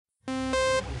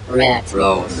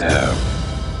Retro Zone.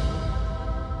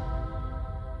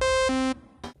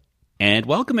 And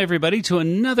welcome everybody to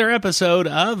another episode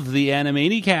of the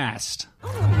Animanicast. Oh,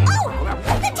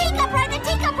 the teacup ride, the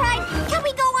teacup ride. Can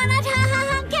we go on it?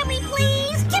 Can we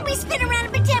please? Can we spin around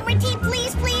and pretend we're tea?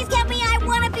 Please, please, can we? I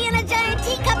want to be in a giant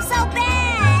teacup so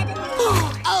bad.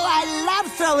 Oh, I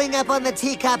love throwing up on the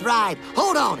teacup ride.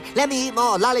 Hold on, let me eat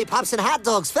more lollipops and hot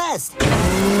dogs first.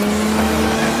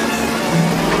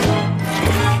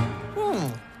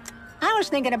 I was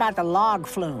thinking about the log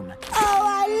flume. Oh,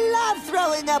 I love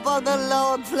throwing up on the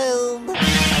log flume.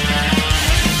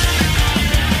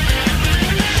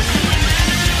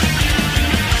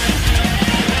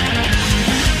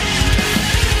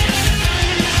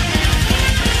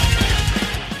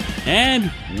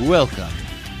 And welcome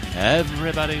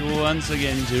everybody once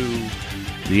again to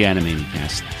the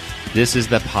Animanicast. This is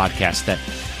the podcast that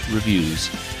reviews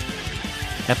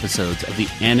episodes of the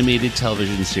animated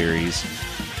television series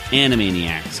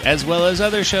Animaniacs, as well as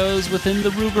other shows within the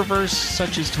Rueggerverse,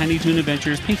 such as Tiny Toon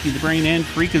Adventures, Pinky the Brain, and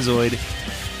Freakazoid.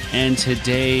 And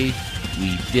today,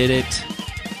 we did it.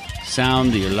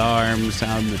 Sound the alarm,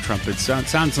 sound the trumpets, sound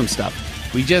some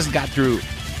stuff. We just got through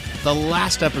the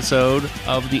last episode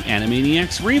of the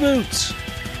Animaniacs Reboot.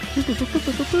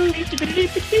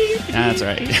 That's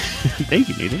right. Thank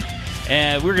you, Nathan.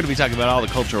 And we're going to be talking about all the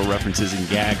cultural references and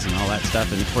gags and all that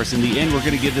stuff. And, of course, in the end, we're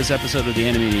going to give this episode of the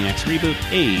Animaniacs Reboot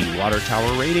a Water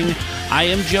Tower rating. I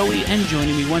am Joey, and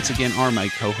joining me once again are my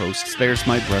co-hosts. There's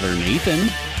my brother, Nathan.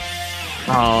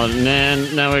 Oh,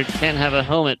 man, now we can't have a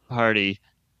helmet party.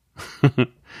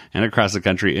 And across the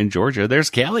country in Georgia, there's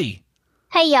Kelly.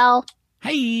 Hey, y'all.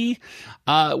 Hey.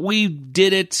 We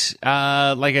did it.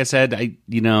 Like I said,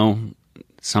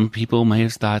 some people may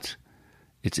have thought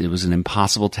it was an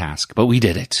impossible task, but we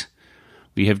did it.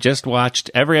 We have just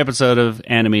watched every episode of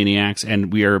Animaniacs,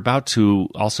 and we are about to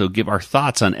also give our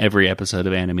thoughts on every episode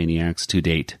of Animaniacs to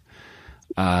date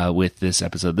with this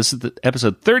episode. This is the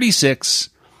episode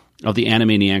 36 of the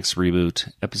Animaniacs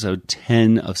Reboot, episode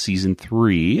 10 of season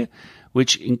 3,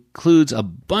 which includes a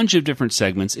bunch of different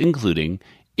segments, including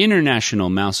International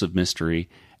Mouse of Mystery,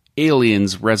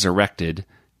 Aliens Resurrected,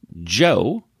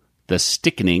 Joe, The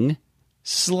Stickening,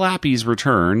 Slappy's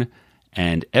Return,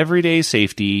 and Everyday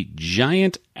Safety,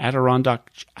 Giant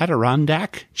Adirondack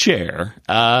Chair.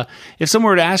 If someone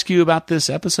were to ask you about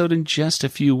this episode in just a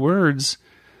few words,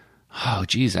 oh,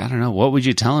 geez, I don't know. What would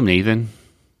you tell him, Nathan?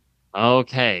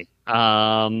 Okay.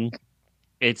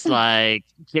 It's like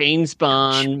James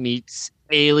Bond meets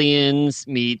aliens,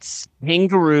 meets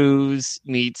kangaroos,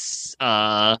 meets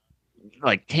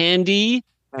like candy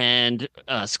and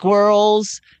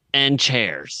squirrels and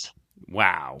chairs.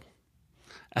 Wow.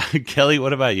 Kelly,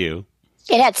 what about you?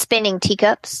 It had spinning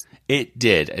teacups. It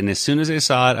did. And as soon as I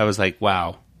saw it, I was like,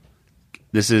 wow,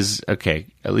 this is okay.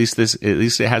 At least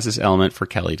it has this element for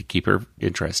Kelly to keep her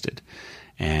interested.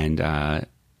 And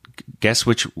guess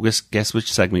which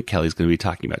segment Kelly's going to be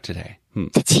talking about today?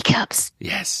 The teacups.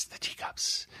 Yes, the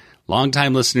teacups.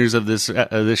 Longtime listeners of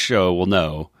this show will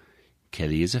know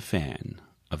Kelly is a fan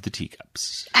of the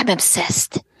teacups. I'm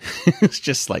obsessed. It's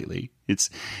just slightly. It's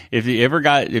if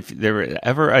there were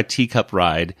ever a teacup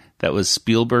ride that was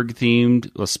Spielberg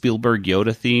themed, or Spielberg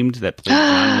Yoda themed, that played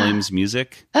John Williams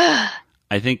music,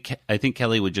 I think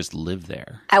Kelly would just live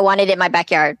there. I want it in my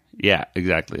backyard. Yeah,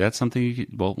 exactly. That's something you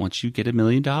could, well, once you get $1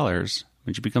 million, once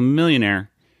you become a millionaire,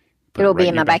 It'll be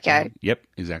in my backyard. Yep,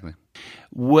 exactly.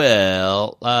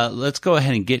 Well, let's go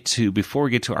ahead and before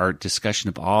we get to our discussion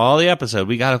of all the episode,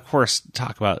 we got to, of course,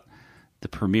 talk about the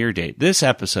premiere date. This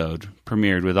episode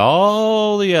premiered with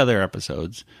all the other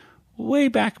episodes way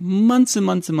back months and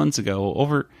months and months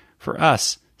ago, for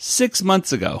us, 6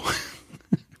 months ago.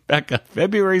 Back on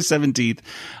February 17th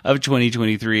of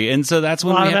 2023. And so that's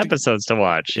when we have a lot of episodes to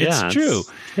watch. It's true.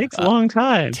 Takes a long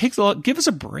time. Give us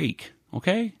a break,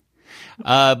 okay?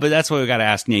 But that's why we got to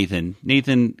ask Nathan.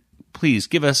 Nathan, please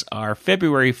give us our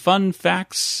February fun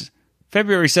facts.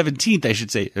 February 17th, I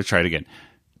should say. Let's try it again.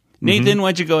 Nathan,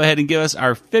 why don't you go ahead and give us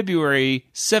our February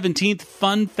 17th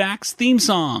fun facts theme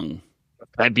song?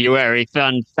 February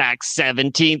Fun Facts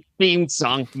 17th theme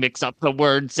song. Mix up the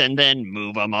words and then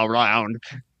move them around.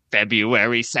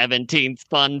 February 17th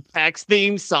Fun Facts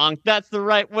theme song. That's the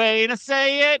right way to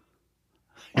say it.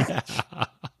 Yeah.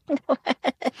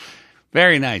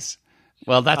 Very nice.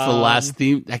 Well, that's the last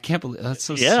theme. I can't believe that's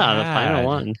so sad. Yeah, the final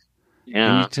one.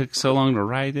 Yeah. And you took so long to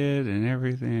write it and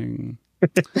everything.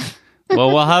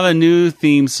 Well, we'll have a new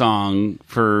theme song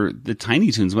for the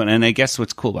Tiny Toons one. And I guess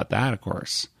what's cool about that, of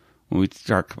course, when we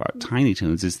talk about Tiny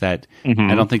Toons is that I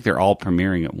don't think they're all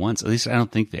premiering at once. At least I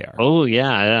don't think they are. Oh,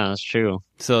 yeah, that's true.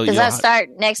 So Does that start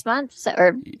next month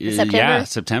or September? Yeah,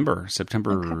 September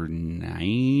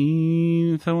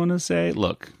 9th, I want to say.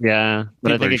 Look. Yeah,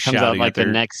 but I People think are it comes out shouting like at the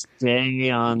their- next day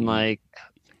on like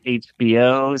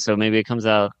HBO. So maybe it comes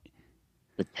out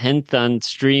the 10th on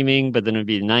streaming, but then it'd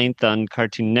be the 9th on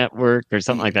Cartoon Network or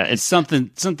something like that. It's something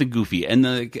goofy, and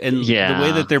the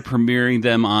way that they're premiering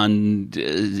them on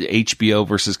HBO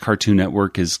versus Cartoon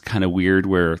Network is kind of weird.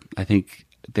 Where I think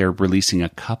they're releasing a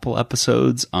couple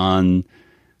episodes on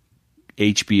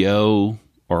HBO,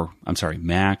 or I'm sorry,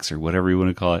 Max or whatever you want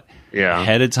to call it,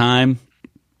 ahead of time,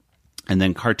 and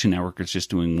then Cartoon Network is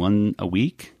just doing one a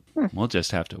week. We'll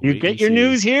just have to wait. You get your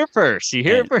news here first. You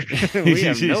hear it first. We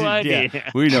have no idea. Yeah,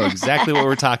 we know exactly what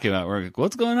we're talking about. We're like,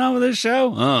 what's going on with this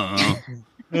show?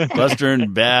 Buster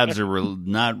and Babs are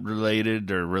not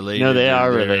related or related. No, they are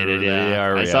related. Yeah, they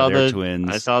are. They're twins.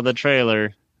 I saw the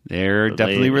trailer. They're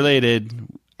definitely related.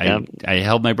 Yep. I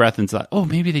held my breath and thought, oh,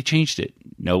 maybe they changed it.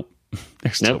 Nope.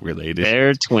 They're still related.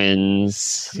 They're twins.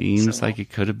 Seems like it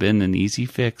could have been an easy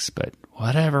fix, but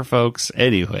whatever, folks.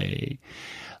 Anyway,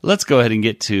 let's go ahead and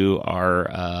get to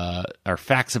our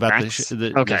facts about the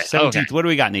 17th. Okay. What do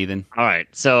we got, Nathan? All right.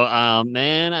 So,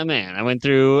 man, I went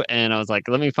through and I was like,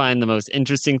 let me find the most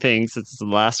interesting things. This is the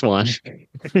last one.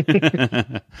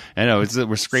 I know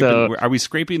we're scraping. So- are we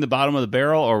scraping the bottom of the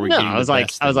barrel, or are we? No, getting I the was like,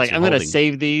 best things I'm you're going to holding?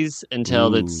 save these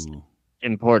until it's Ooh.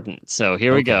 important. So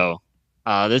here we go.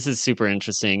 This is super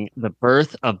interesting. The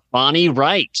birth of Bonnie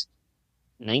Wright,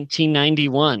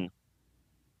 1991.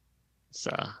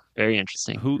 So very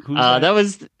interesting. Who's that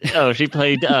was she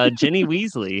played Ginny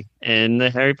Weasley in the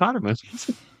Harry Potter movies.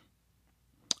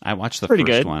 I watched the Pretty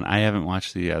first good. one. I haven't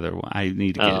watched the other one. I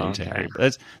need to get into okay.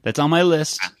 Harry. That's on my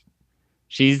list.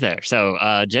 She's there. So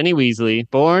Jenny Weasley,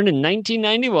 born in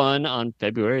 1991 on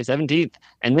February 17th.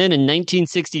 And then in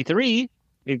 1963,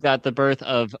 we've got the birth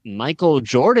of Michael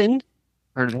Jordan.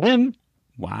 Heard of him?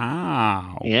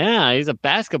 Wow. Yeah, he's a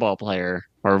basketball player,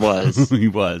 or was. He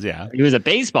was, yeah. He was a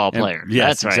baseball player. Yes,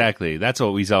 That's right. exactly. That's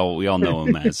what we all know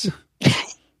him as.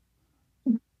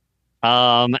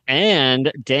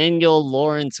 And Daniel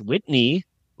Lawrence Whitney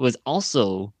was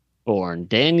also born.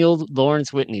 Daniel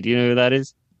Lawrence Whitney. Do you know who that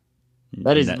is?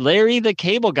 That is Larry the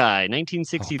Cable Guy,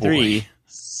 1963. Oh, boy.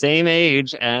 Same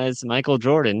age as Michael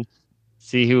Jordan.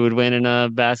 See who would win in a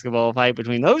basketball fight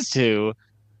between those two.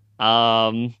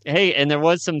 Hey, and there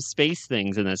was some space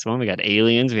things in this one. We got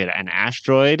aliens. We had an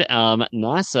asteroid.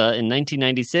 NASA in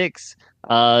 1996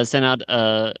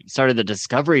 started the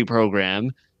Discovery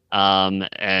program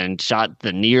and shot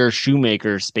the Near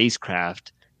Shoemaker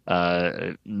spacecraft.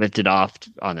 Lifted off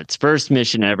on its first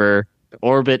mission ever, to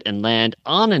orbit and land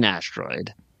on an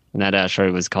asteroid. And that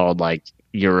asteroid was called like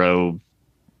Euro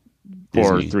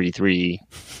 433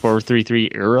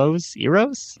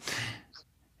 euros.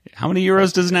 How many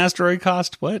euros does an asteroid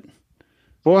cost? What?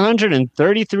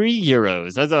 433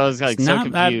 euros. That's what I was like. It's so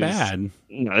not that confused. bad.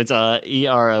 No, it's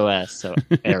EROS, so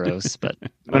Eros. But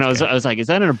when I was like, is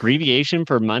that an abbreviation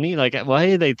for money? Like, why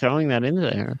are they throwing that into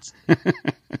there?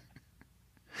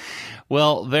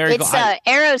 Well, very It's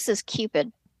Eros is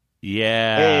Cupid.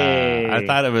 yeah. Hey. I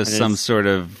thought it was And some it's- sort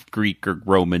of Greek or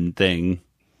Roman thing.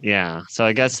 Yeah. So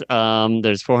I guess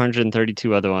there's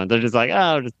 432 other ones. They're just like,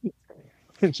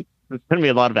 there's gonna be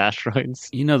a lot of asteroids.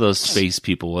 You know those space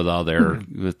people with all their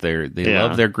they Yeah.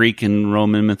 love their Greek and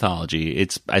Roman mythology.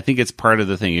 I think it's part of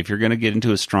the thing. If you're going to get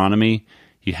into astronomy,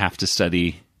 you have to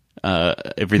study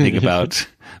everything about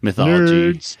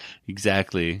mythology. Nerds.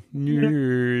 Exactly.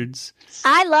 Nerds.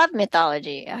 I love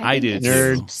mythology. I think do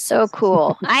it's too. So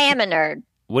cool. I am a nerd.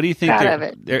 What do you think? Proud they're, of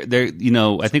it.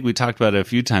 they're I think we talked about it a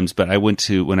few times, but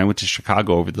when I went to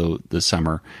Chicago over the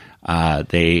summer,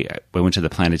 we went to the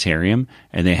planetarium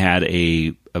and they had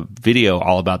a video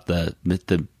all about the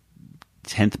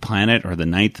 10th planet or the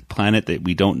 9th planet that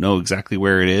we don't know exactly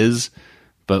where it is,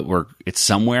 but it's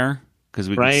somewhere because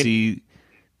we can see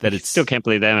that it's Still can't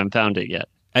believe they haven't found it yet.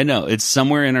 I know it's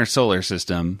somewhere in our solar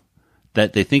system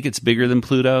that they think it's bigger than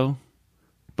Pluto,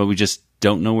 but we just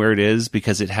don't know where it is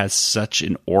because it has such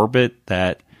an orbit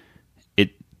that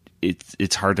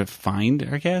it's hard to find.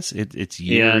 I guess it's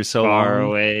years it's so far long.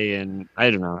 away, and I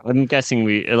don't know. I'm guessing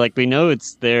we know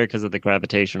it's there because of the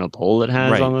gravitational pull it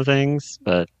has Right. on the things,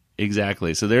 but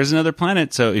Exactly. So there's another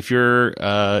planet. So if you're,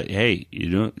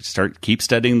 keep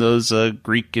studying those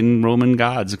Greek and Roman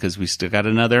gods because we still got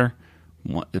another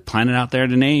planet out there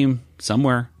to name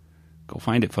somewhere. Go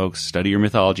find it, folks. Study your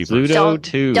mythology. First. Pluto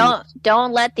 2.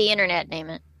 Don't let the internet name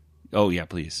it. Oh yeah,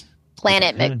 please.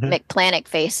 Planet McPlanet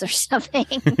Face or something.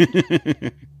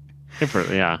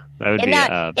 Yeah, that would Isn't be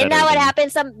that, isn't better that what than-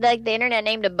 happened? Like the internet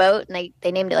named a boat, and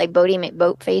they named it like Boaty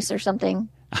McBoatface or something.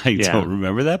 I Yeah. don't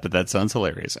remember that, but that sounds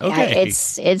hilarious. Yeah, Okay.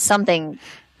 it's something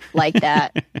like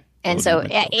that. And so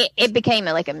it became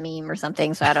like a meme or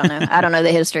something. So I don't know. I don't know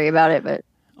the history about it, but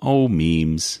Oh,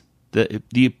 memes. The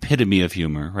epitome of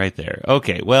humor right there.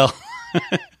 Okay, well,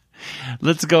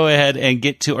 let's go ahead and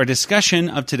get to our discussion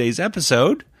of today's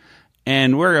episode.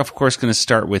 And we're, of course, going to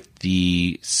start with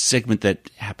the segment that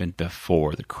happened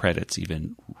before the credits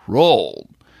even rolled.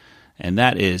 And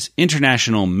that is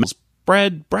International Mouse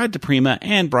Brad DePrima,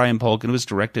 and Brian Polk, and it was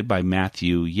directed by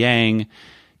Matthew Yang.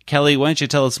 Kelly, why don't you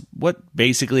tell us what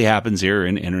basically happens here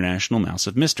in International Mouse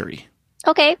of Mystery?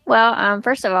 okay. Well,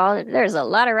 first of all, there's a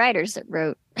lot of writers that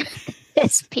wrote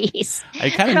this piece.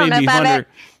 It kind I of don't made know me if I've wonder.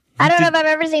 I don't know if I've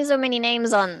ever seen so many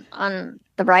names on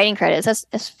the writing credits.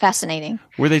 That's fascinating.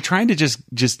 Were they trying to just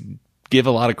give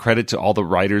a lot of credit to all the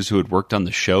writers who had worked on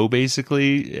the show,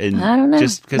 basically? And I don't know.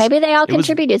 Just 'cause Maybe they all it was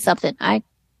contributed something.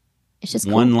 It's just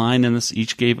one cool. line in this,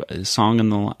 each gave a song in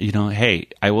the, hey,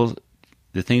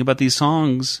 the thing about these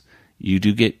songs, you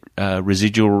do get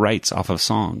residual rights off of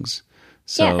songs.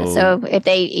 So, Yeah. So if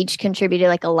they each contributed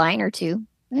like a line or two,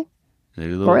 they're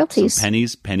little, royalties. some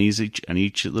pennies each on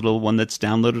each little one that's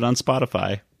downloaded on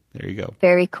Spotify. There you go.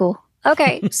 very cool.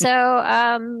 Okay, so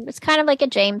it's kind of like a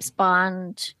James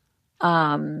Bond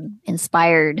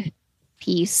inspired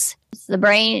piece. The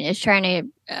brain is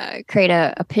trying to create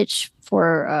a pitch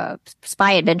for a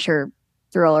spy adventure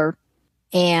thriller,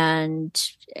 and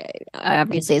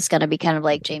obviously it's going to be kind of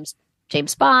like James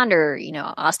Bond or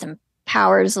Austin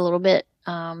Powers a little bit.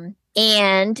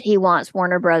 And he wants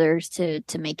Warner Brothers to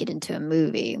make it into a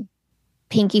movie.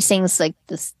 Pinky sings like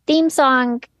this theme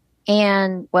song,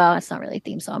 and well, it's not really a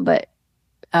theme song, but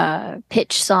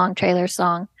pitch song, trailer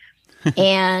song,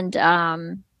 and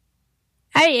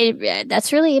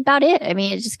that's really about it. I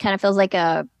mean, it just kind of feels like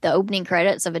the opening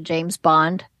credits of a James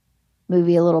Bond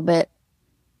movie a little bit.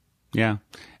 Yeah.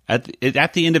 At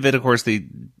the end of it, of course, he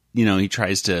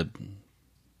tries to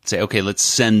say, okay, let's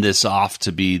send this off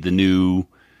to be the new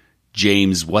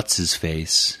James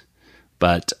What's-His-Face.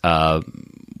 But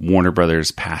Warner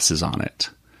Brothers passes on it.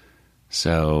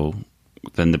 So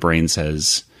then the brain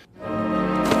says,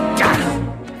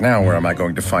 now where am I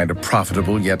going to find a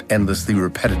profitable yet endlessly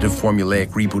repetitive formulaic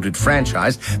rebooted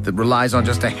franchise that relies on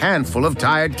just a handful of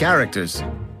tired characters?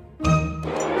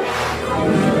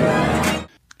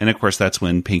 and of course that's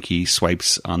when Pinky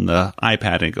swipes on the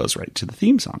iPad and it goes right to the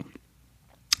theme song.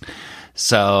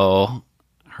 So,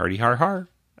 hardy har har.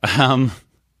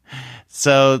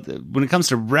 So when it comes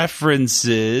to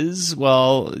references,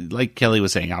 well, like Kelly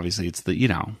was saying, obviously it's you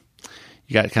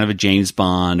got kind of a James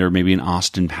Bond or maybe an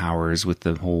Austin Powers with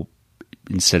the whole,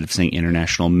 instead of saying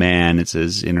International Man, it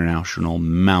says International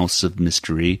Mouse of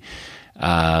Mystery.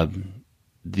 There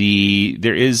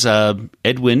is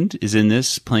Edwin is in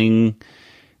this playing,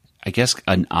 I guess,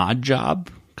 an odd job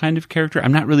kind of character.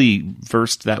 I'm not really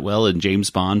versed that well in James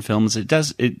Bond films.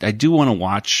 I do want to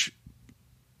watch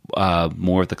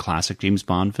more of the classic James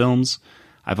Bond films.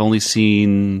 I've only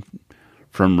seen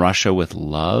From Russia with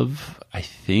Love, I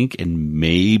think, and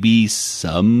maybe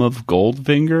some of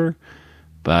Goldfinger,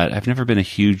 but I've never been a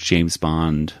huge James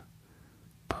Bond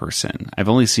person. I've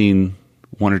only seen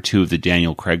one or two of the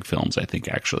Daniel Craig films, I think,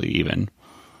 actually, even,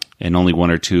 and only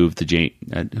one or two of the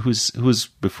who's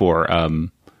before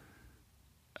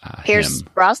Pierce him.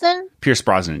 Brosnan? Pierce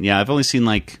Brosnan. Yeah, I've only seen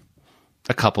like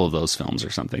a couple of those films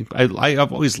or something.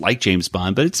 I've always liked James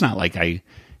Bond, but it's not like I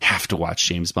have to watch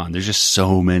James Bond. There's just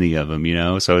so many of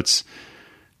them, so it's,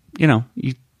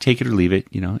 you take it or leave it,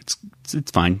 it's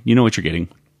fine. You know what you're getting.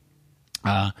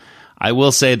 I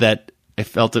will say that I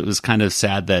felt it was kind of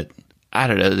sad that, I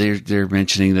don't know, they're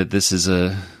mentioning that this is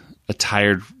a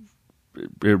tired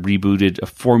rebooted, a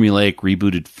formulaic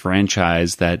rebooted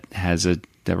franchise that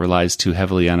relies too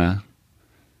heavily on a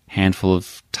handful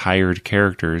of tired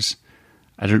characters.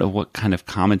 I don't know what kind of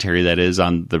commentary that is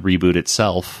on the reboot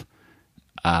itself.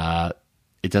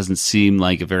 It doesn't seem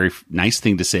like a very nice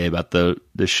thing to say about the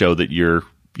show that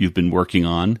you've been working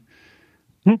on.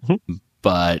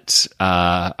 But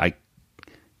I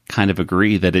kind of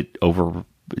agree that it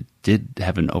did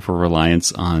have an over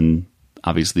reliance on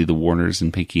obviously the Warners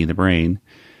and Pinky and the Brain.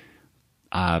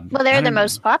 Well, they're the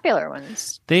most popular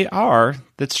ones. They are.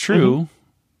 That's true.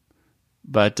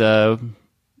 But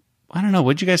I don't know.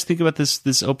 What did you guys think about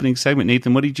this opening segment,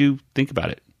 Nathan? What did you think about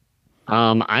it?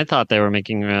 I thought they were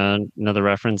making another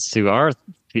reference to our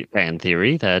fan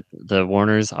theory that the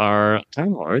Warners are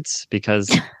Time Lords because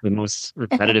the most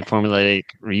repetitive formulaic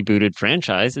rebooted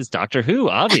franchise is Doctor Who,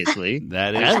 obviously.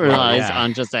 That is That true, relies yeah.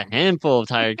 on just a handful of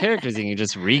tired characters, and you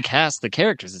just recast the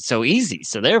characters. It's so easy.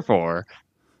 So therefore,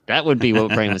 that would be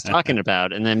what Brain was talking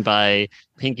about. And then by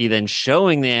Pinky then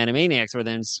showing the Animaniacs, we're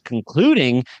then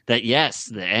concluding that, yes,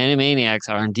 the Animaniacs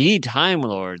are indeed Time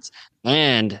Lords.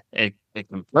 And it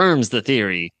confirms the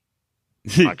theory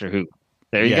of Doctor Who.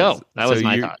 There you Yes. go. That was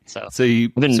my thought. So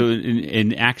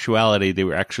In actuality, they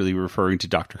were actually referring to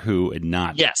Doctor Who and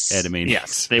not Animaniacs.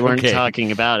 Yes, they weren't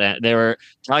talking about it. They were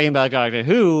talking about Doctor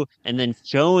Who and then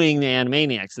showing the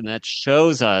Animaniacs, and that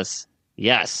shows us,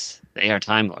 yes, they are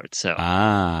Time Lords. So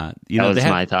that was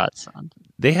my thoughts on.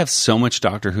 They have so much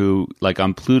Doctor Who, like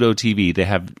on Pluto TV, they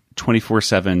have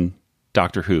 24/7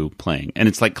 Doctor Who playing, and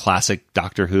it's like classic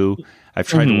Doctor Who. I've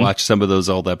tried to watch some of those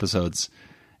old episodes.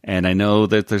 And I know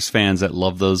that there's fans that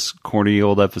love those corny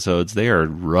old episodes. They are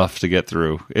rough to get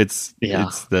through. There's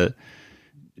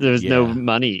no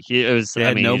money. They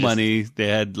had no money. They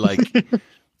had like,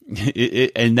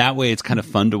 and that way it's kind of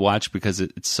fun to watch because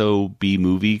it's so B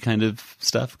movie kind of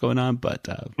stuff going on. But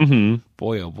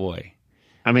boy, oh boy.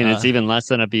 I mean, it's even less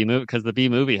than a B movie because the B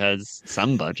movie has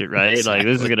some budget, right?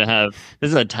 Exactly. Like this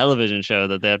is a television show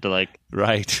that they have to like,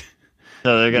 right.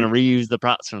 So they're going to reuse the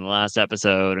props from the last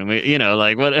episode, and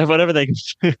whatever they can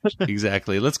do.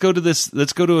 Exactly. Let's go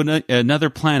to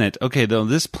another planet. Okay, though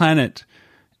this planet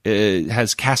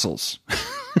has castles.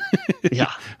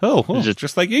 Yeah. Oh,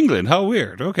 just like England. How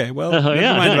weird. Okay, well,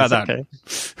 never mind about that. Okay.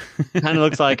 Kind of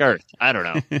looks like Earth. I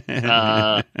don't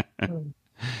know.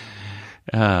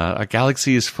 Our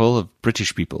galaxy is full of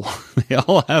British people. They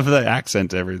all have the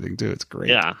accent and everything too. It's great.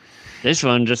 Yeah. This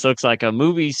one just looks like a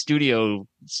movie studio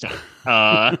stuff.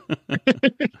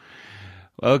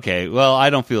 Okay, well,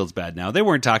 I don't feel as bad now. They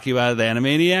weren't talking about the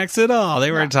Animaniacs at all. They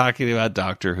were talking about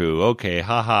Doctor Who. Okay,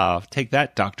 haha. Take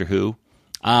that, Doctor Who.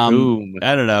 Boom.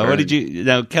 I don't know. Burn. What did you...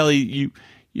 Now, Kelly, you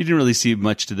didn't really see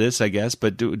much to this, I guess,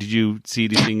 but did you see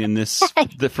anything in this,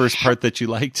 the first part that you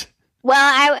liked?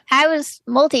 Well, I was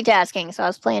multitasking, so I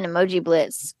was playing Emoji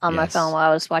Blitz on my phone while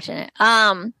I was watching it.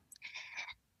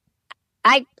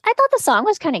 I thought the song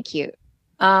was kind of cute.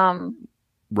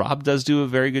 Rob does do a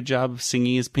very good job of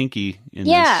singing his Pinky in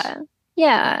this.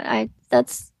 Yeah.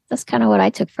 That's kind of what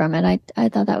I took from it. I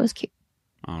thought that was cute.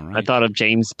 All right. I thought of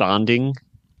James Bonding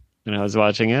when I was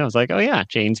watching it. I was like, oh yeah,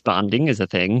 James Bonding is a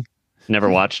thing. Never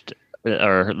watched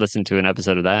or listened to an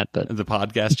episode of that, but the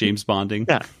podcast James Bonding.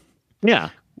 Yeah.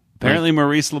 Apparently,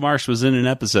 Maurice LaMarche was in an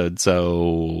episode,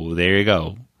 so there you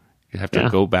go. You have to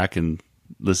go back and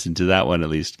listen to that one at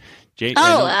least. Jane,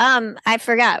 I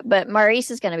forgot, but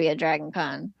Maurice is going to be at Dragon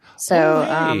Con.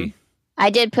 So I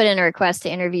did put in a request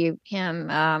to interview him.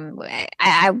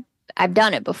 I've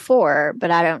done it before,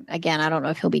 but I don't know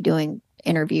if he'll be doing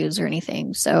interviews or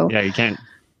anything. So yeah, you can't.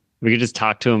 We could just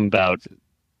talk to him about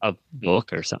a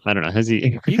book or something. I don't know. Has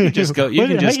he? You can just go. You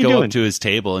can just go up to his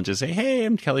table and just say, "Hey,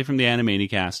 I'm Kelly from the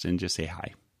Animanicast," and just say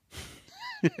hi.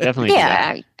 Definitely.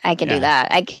 Yeah, I can do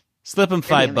that. Slip him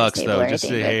 $5 though. Just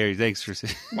say, "Hey, thanks for."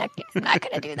 Not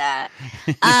going to do that.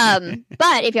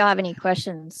 But if y'all have any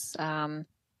questions,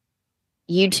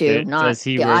 YouTube, not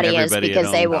the audience,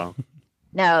 because they won't.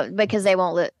 No, because they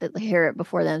won't hear it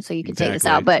before them, so you can take this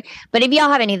out. But if y'all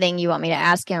have anything you want me to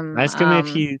ask him,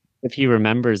 if he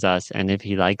remembers us and if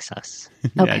he likes us.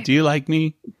 Yeah, do you like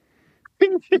me?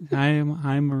 Hi,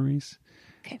 Maurice.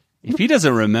 Okay. If he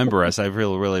doesn't remember us, I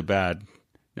feel really bad.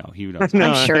 No, he knows.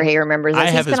 I'm sure he remembers us. I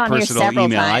have He's his been personal on here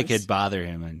email. times. I could bother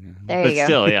him. There you go.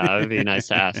 Still, yeah, it would be nice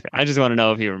to ask. I just want to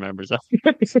know if he remembers us.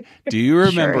 Do you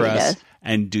remember us? Does.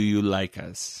 And do you like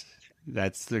us?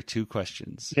 That's their two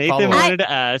questions. Nathan wanted to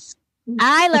ask.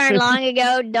 I learned long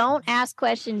ago, don't ask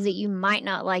questions that you might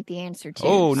not like the answer to.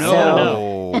 Oh,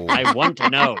 no. I want to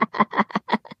know.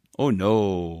 Oh,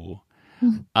 no.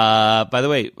 By the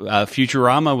way,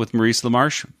 Futurama with Maurice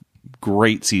LaMarche,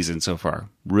 great season so far.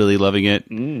 Really loving it.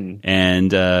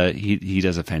 And he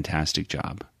does a fantastic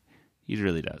job. He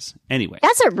really does. Anyway.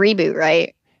 That's a reboot,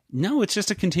 right? No, it's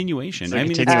just a continuation.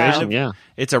 Yeah.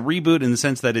 It's a reboot in the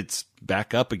sense that it's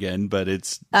back up again, but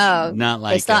it's not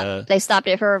like they stopped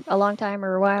it for a long time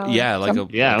or a while. Yeah,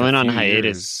 it went on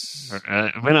hiatus.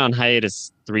 It went on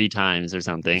hiatus 3 times or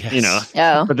something. Yes. You know.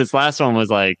 Oh. But this last one was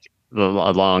like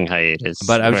a long hiatus.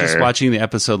 But I was just watching the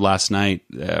episode last night,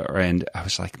 and I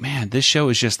was like, man, this show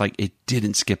is just like, it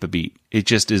didn't skip a beat. It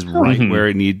just is right where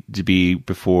it needed to be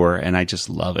before, and I just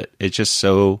love it. It's just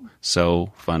so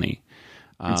funny.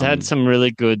 It's had some really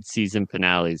good season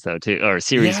finales, though, too, or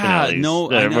series finales.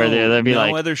 Where they'll be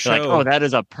no other show. oh, that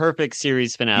is a perfect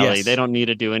series finale. Yes. They don't need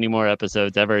to do any more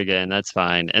episodes ever again. That's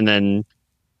fine. And then,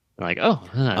 like,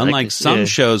 unlike some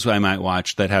shows I might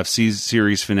watch that have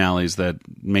series finales that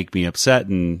make me upset,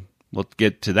 and we'll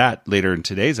get to that later in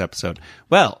today's episode.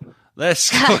 Well, let's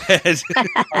go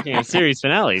ahead. Series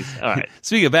finales. All right.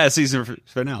 Speaking of bad season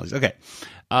finales, okay.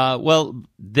 Well,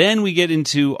 then we get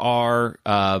into our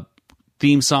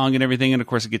theme song and everything, and of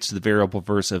course it gets to the variable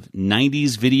verse of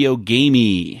 90s video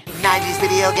gamey. 90s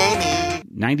video gamey.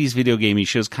 90s video gamey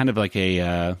shows kind of like a,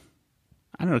 I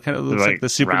don't know, kind of looks like the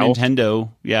Super Ralph?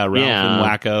 Nintendo. Yeah, Ralph and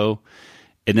Wacko.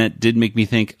 And that did make me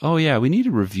think, oh yeah, we need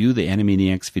to review the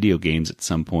Animaniacs video games at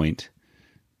some point.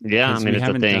 Yeah, I mean, it's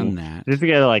a thing.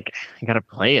 You gotta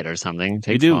play it or something.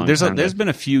 We do. There's been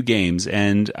a few games,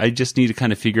 and I just need to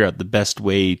kind of figure out the best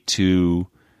way to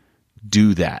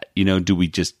do that. You know, do we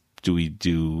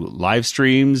do live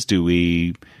streams? Do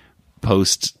we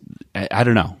post? I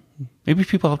don't know. Maybe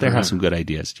people out there have some good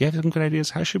ideas. Do you have some good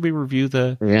ideas? How should we review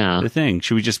the thing?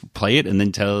 Should we just play it and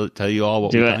then tell you all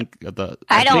what we think?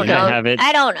 I don't know.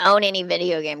 I don't own any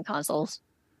video game consoles.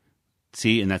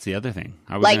 See, and that's the other thing.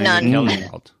 None. Kelly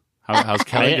involved. How's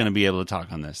Kelly going to be able to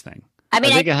talk on this thing? I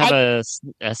think I have a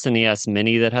SNES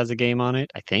Mini that has a game on it,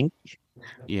 I think.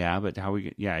 Yeah, but how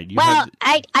we? Yeah, I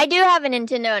do have a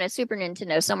Nintendo and a Super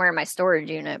Nintendo somewhere in my storage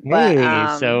unit.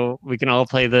 But, so we can all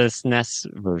play the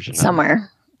SNES version somewhere.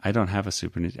 I don't have a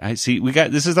Super Nintendo. I see.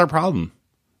 This is our problem.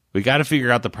 We got to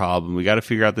figure out the problem. We got to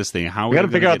figure out this thing. We got to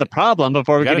figure out the problem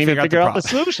before we can even figure out the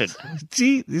solution.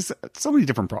 Gee, so many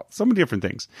different problems, so many different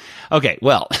things. Okay,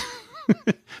 well,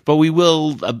 but we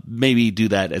will maybe do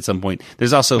that at some point.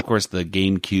 There's also, of course, the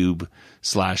GameCube /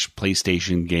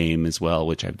 PlayStation game as well,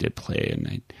 which I did play and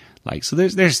I like. So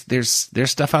there's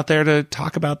stuff out there to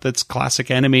talk about that's classic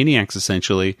Animaniacs,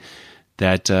 essentially,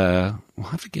 that we'll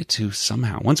have to get to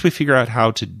somehow once we figure out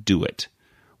how to do it.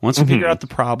 Once we figure out the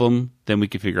problem, then we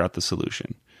can figure out the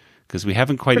solution. Because we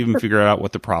haven't quite even figured out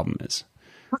what the problem is.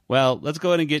 Well, let's go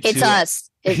ahead and get it's us.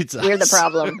 We're the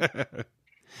problem.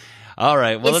 All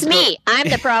right. Well, it's me. I'm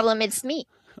the problem. It's me.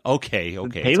 Okay.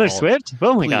 Taylor Swift?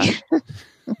 Oh, my God.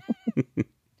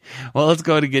 Well, let's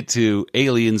go ahead and get to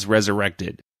Aliens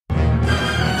Resurrected.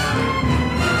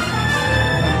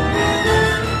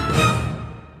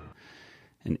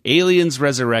 And Aliens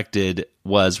Resurrected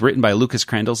was written by Lucas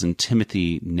Crandalls and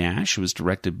Timothy Nash. It was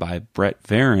directed by Brett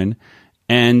Varon.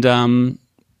 And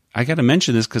I got to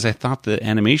mention this because I thought the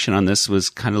animation on this was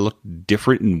kind of looked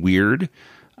different and weird.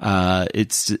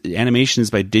 It's animation is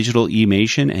by Digital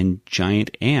Emation and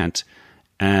Giant Ant.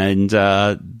 And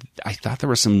I thought there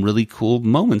were some really cool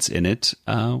moments in it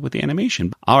with the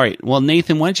animation. All right. Well,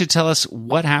 Nathan, why don't you tell us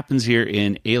what happens here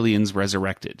in Aliens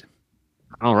Resurrected?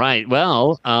 All right.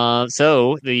 Well,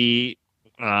 so the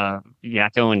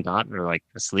Yakko and Dot are like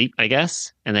asleep, I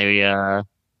guess, and they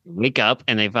wake up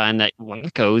and they find that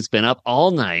Wakko's been up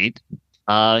all night.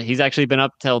 He's actually been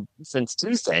up since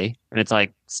Tuesday, and it's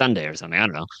like Sunday or something. I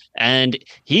don't know. And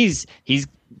he's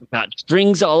got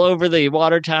strings all over the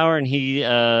water tower, and he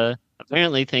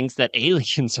apparently thinks that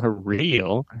aliens are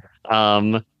real.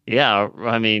 Yeah,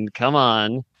 I mean, come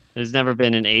on. There's never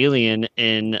been an alien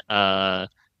in an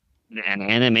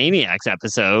Animaniacs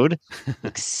episode,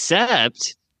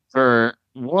 except for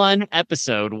one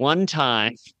episode, one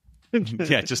time.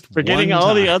 Yeah, just forgetting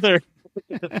all the other.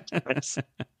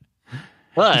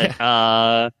 But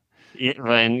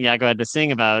when Yakko had to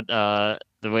sing about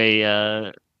the way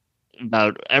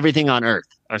about everything on Earth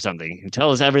or something,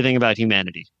 tell us everything about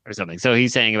humanity or something. So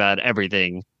he's saying about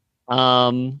everything.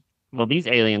 Well, these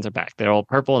aliens are back. They're all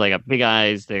purple. They got big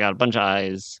eyes. They got a bunch of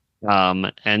eyes.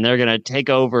 And they're going to take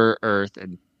over Earth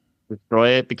and destroy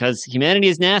it because humanity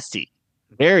is nasty.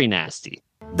 Very nasty.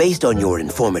 Based on your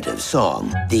informative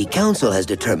song, the council has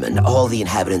determined all the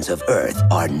inhabitants of Earth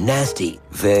are nasty.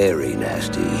 Very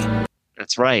nasty.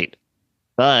 That's right.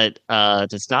 But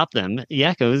to stop them,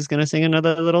 Yakko is going to sing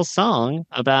another little song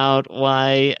about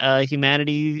why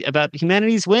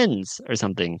humanity's wins or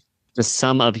something. Just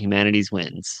some of humanity's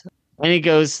wins. And he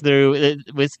goes through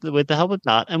with the help of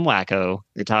Dot and Wakko.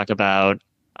 They talk about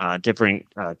different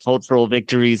cultural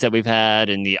victories that we've had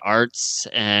in the arts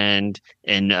and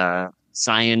in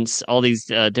science. All these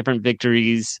different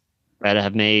victories that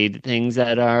have made things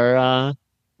that are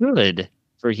good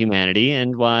for humanity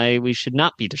and why we should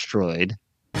not be destroyed.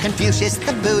 Confucius,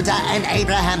 the Buddha, and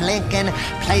Abraham Lincoln,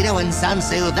 Plato and Sun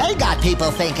Tzu, they got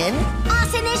people thinking.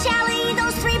 Austin and Shelley,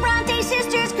 those three Bronte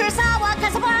sisters, Kurosawa,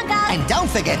 Casablanca. And don't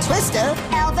forget Twister.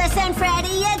 Elvis and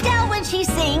Freddie, Adele when she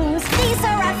sings. These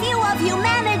are a few of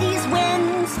humanity's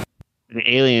wins. the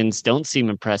aliens don't seem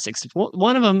impressed. Except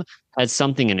one of them has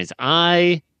something in his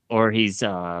eye, or he's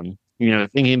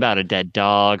thinking about a dead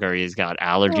dog, or he's got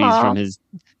allergies Aw. from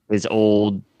his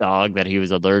old dog that he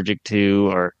was allergic to,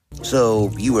 or So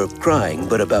you were crying,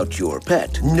 but about your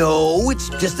pet? No, it's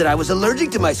just that I was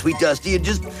allergic to my sweet Dusty and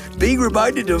just being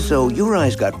reminded of. So your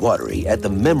eyes got watery at the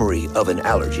memory of an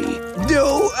allergy.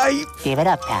 No, Give it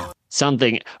up, pal.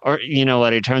 something. Or you know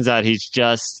what? It turns out he's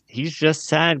just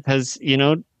sad because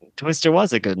Twister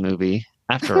was a good movie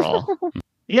after all.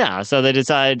 Yeah, so they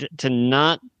decide to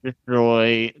not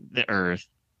destroy the Earth,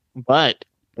 but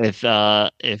if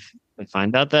they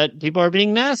find out that people are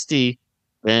being nasty,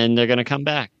 then they're going to come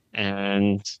back,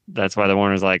 and that's why the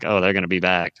Warner's like, oh, they're going to be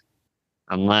back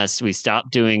unless we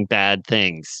stop doing bad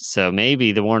things. So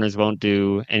maybe the Warners won't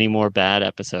do any more bad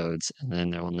episodes, and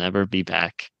then they will never be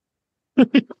back.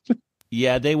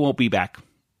 Yeah, they won't be back.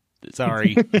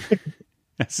 Sorry.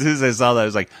 As soon as I saw that, I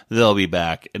was like, they'll be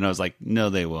back. And I was like, no,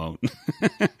 they won't.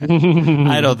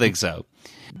 I don't think so.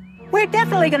 We're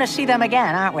definitely going to see them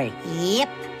again, aren't we?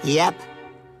 Yep.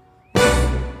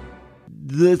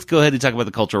 Let's go ahead and talk about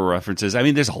the cultural references. I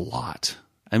mean, there's a lot.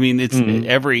 I mean, it's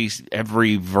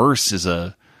every verse is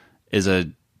a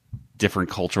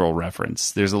different cultural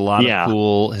reference. There's a lot of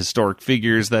cool historic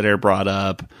figures that are brought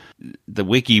up. The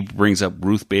wiki brings up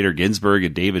Ruth Bader Ginsburg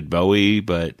and David Bowie,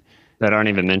 but That aren't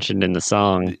even mentioned in the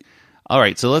song. all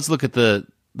right, so let's look at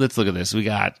this. We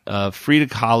got Frida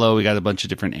Kahlo. We got a bunch of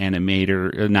different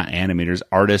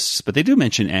artists, but they do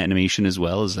mention animation as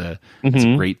well as a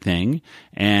great thing.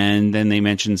 And then they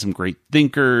mention some great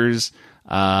thinkers,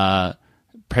 Petra,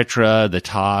 the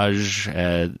Taj,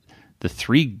 the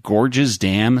Three Gorges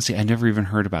Dam. See, I never even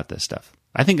heard about this stuff.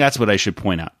 I think that's what I should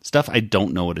point out. Stuff I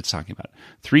don't know what it's talking about.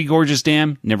 Three Gorges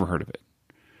Dam, never heard of it.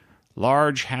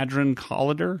 Large Hadron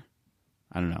Collider,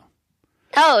 I don't know.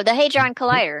 Oh, the Hadron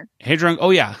Collider. Hadron, oh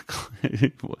yeah.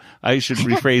 I should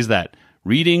rephrase that.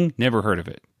 Reading, never heard of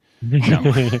it. No.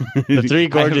 The Three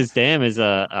Gorges Dam is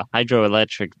a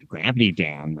hydroelectric gravity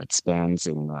dam that spans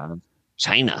in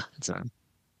China.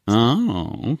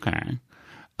 Oh, okay.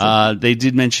 They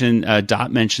did mention,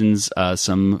 Dot mentions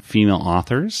some female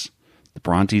authors, the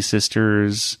Bronte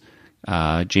sisters,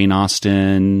 Jane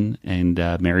Austen,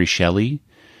 and Mary Shelley.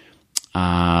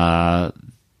 And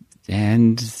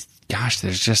gosh,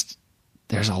 there's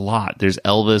a lot. There's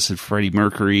Elvis and Freddie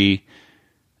Mercury.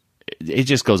 It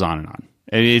just goes on and on.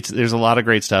 There's a lot of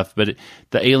great stuff, but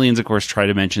the aliens, of course, try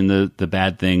to mention the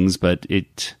bad things, but they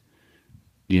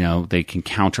can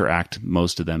counteract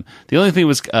most of them. The only thing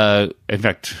was, in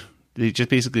fact, they just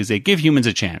basically say, give humans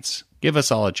a chance. Give us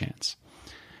all a chance.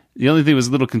 The only thing that was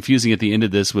a little confusing at the end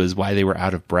of this was why they were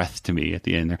out of breath to me at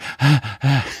the end there.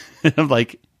 I'm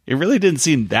like, it really didn't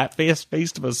seem that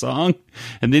fast-paced of a song,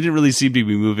 and they didn't really seem to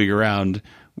be moving around.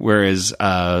 Whereas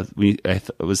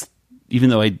even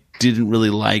though I didn't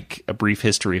really like A Brief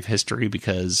History of History,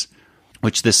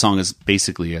 which this song is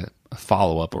basically a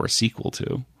follow-up or a sequel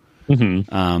to.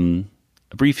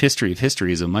 A Brief History of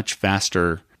History is a much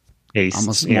faster,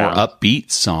 almost more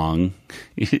upbeat song.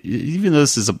 Even though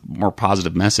this is a more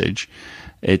positive message,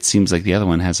 it seems like the other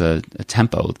one has a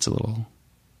tempo that's a little,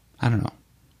 I don't know,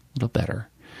 a little better.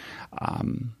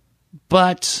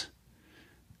 But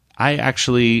I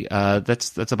actually,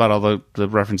 that's about all the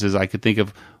references I could think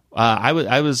of. I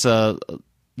was a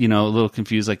little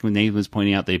confused, like when Nathan was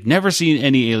pointing out they've never seen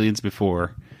any aliens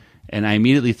before. And I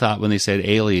immediately thought, when they said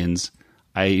aliens,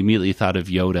 I immediately thought of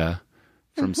Yoda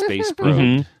from Space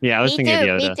Probe. Yeah, I was thinking of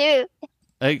Yoda. Me too.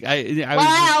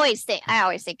 I always think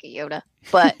of Yoda,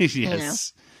 but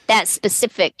yes. That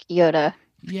specific Yoda.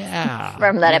 Yeah,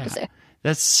 from that episode.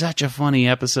 That's such a funny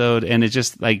episode, and it's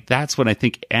just like that's when I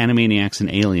think Animaniacs and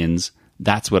Aliens.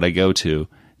 That's what I go to,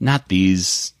 not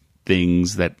these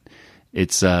things that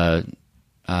it's the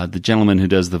gentleman who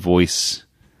does the voice.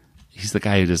 He's the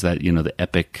guy who does that, the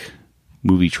epic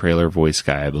movie trailer voice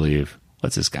guy, I believe.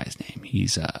 What's this guy's name?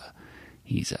 He's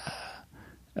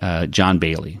John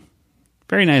Bailey.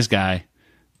 Very nice guy,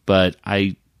 but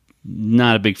I'm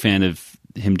not a big fan of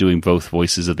him doing both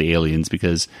voices of the aliens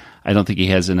because I don't think he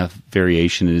has enough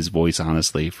variation in his voice,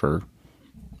 honestly, for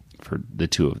the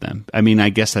two of them. I mean, I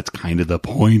guess that's kind of the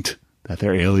point, that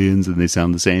they're aliens and they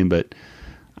sound the same, but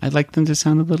I'd like them to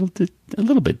sound a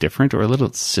little bit different or a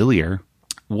little sillier.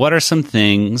 What are some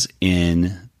things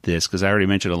in this? Because I already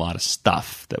mentioned a lot of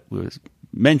stuff that was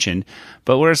mentioned,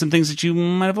 but what are some things that you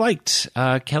might have liked?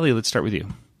 Kelly, let's start with you.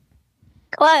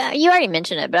 Well, you already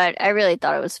mentioned it, but I really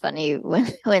thought it was funny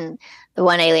when the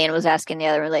one alien was asking the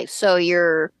other, like, so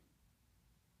you're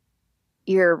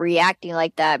reacting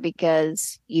like that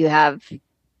because you have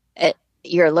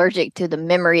you're allergic to the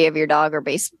memory of your dog, or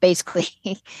basically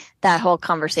that whole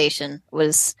conversation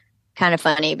was kind of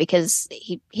funny because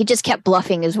he just kept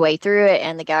bluffing his way through it,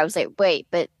 and the guy was like, wait,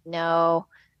 but no,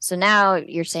 so now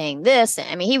you're saying this.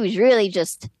 I mean, he was really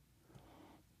just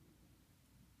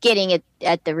getting it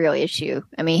at the real issue.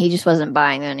 I mean, he just wasn't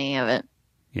buying any of it.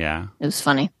 Yeah. It was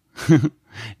funny.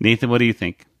 Nathan, what do you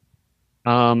think?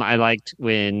 I liked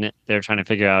when they're trying to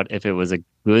figure out if it was a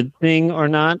good thing or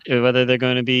not, whether they're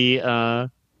going to be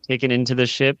taken into the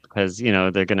ship because,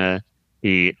 they're going to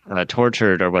be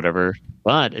tortured or whatever,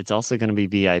 but it's also going to be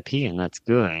VIP, and that's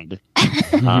good.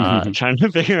 Trying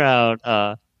to figure out,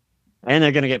 and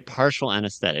they're going to get partial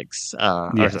anesthetics,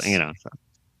 Yes. or, so.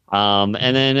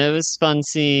 And then it was fun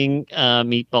seeing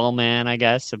Meatball Man, I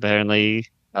guess. Apparently,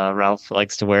 Ralph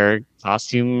likes to wear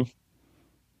costume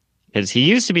because he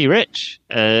used to be rich.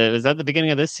 Was that the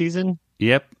beginning of this season?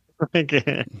 Yep.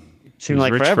 Seemed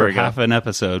like rich forever for ago. half an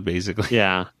episode, basically.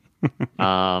 Yeah.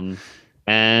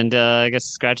 And I guess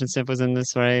Scratch and Sniff was in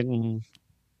this, right?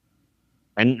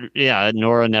 And yeah,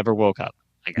 Nora never woke up.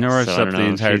 I guess. Nora So I slept don't the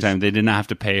know. entire time. They did not have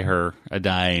to pay her a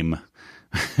dime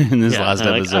in this last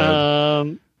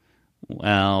episode.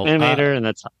 Well, animator, and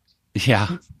that's yeah.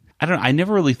 I don't know. I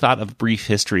never really thought of Brief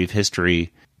History of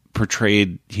History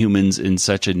portrayed humans in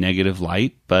such a negative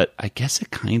light, but I guess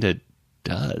it kind of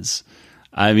does.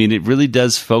 I mean, it really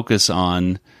does focus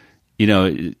on,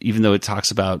 even though it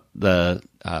talks about the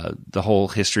whole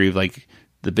history of like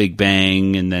the Big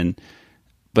Bang,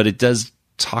 but it does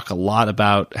talk a lot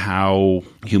about how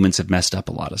humans have messed up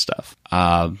a lot of stuff.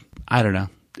 I don't know.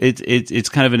 It's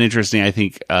kind of an interesting, I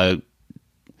think,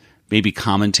 maybe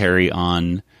commentary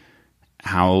on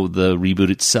how the reboot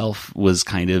itself was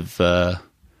kind of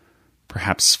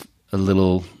perhaps a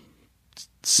little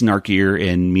snarkier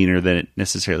and meaner than it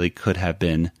necessarily could have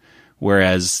been,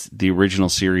 whereas the original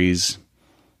series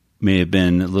may have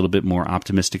been a little bit more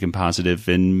optimistic and positive,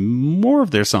 and more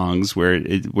of their songs where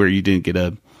you didn't get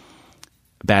a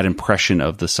bad impression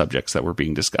of the subjects that were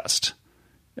being discussed.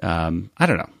 I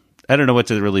don't know. I don't know what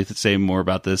to really say more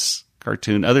about this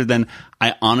cartoon, other than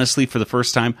I honestly, for the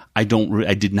first time, I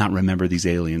did not remember these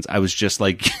aliens. I was just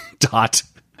like, Dot.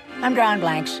 I'm drawing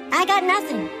blanks. I got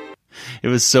nothing. It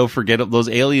was so forgettable. Those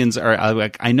aliens are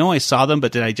like, I know I saw them,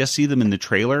 but did I just see them in the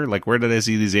trailer? Like, where did I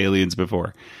see these aliens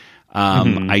before?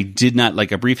 I did not,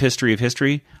 like A Brief History of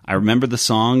History. I remember the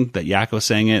song that Yakko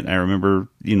sang it. I remember,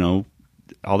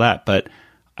 all that, but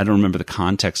I don't remember the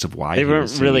context of why they he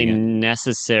was weren't really singing it.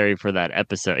 necessary for that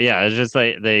episode. Yeah, it's just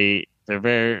like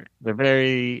they're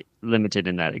very limited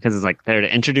in that because it's like they're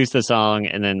to introduce the song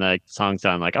and then the song's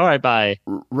done. Like, all right, bye.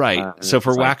 Right. So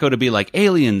for Wacko to be like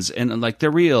aliens and like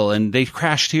they're real and they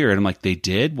crashed here, and I'm like, they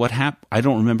did? What happened? I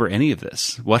don't remember any of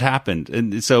this. What happened?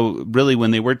 And so really,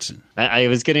 when they were, I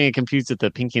was getting confused with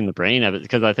the Pinky and the Brain of it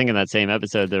because I think in that same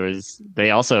episode they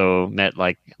also met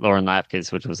like Lauren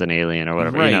Lapkus, which was an alien or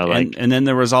whatever. Right. And then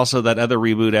there was also that other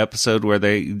reboot episode where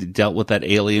they dealt with that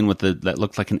alien with that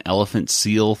looked like an elephant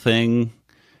seal thing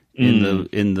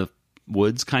in the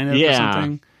woods, kind of, or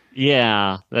something.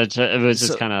 Yeah, it was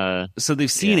just kind of. So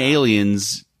they've seen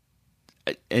aliens,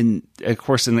 and of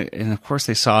course,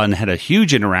 they saw and had a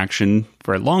huge interaction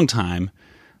for a long time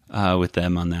with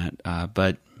them on that.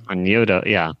 But on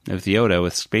Yoda, with Yoda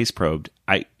with Space Probed,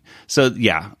 I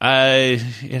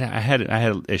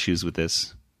had issues with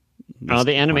this. Oh,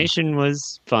 the animation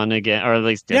was fun again, or at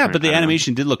least different. Yeah, but the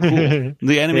animation did look cool.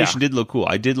 The animation did look cool.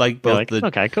 I did like both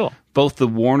okay, cool. Both the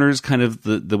Warners, kind of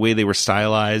the way they were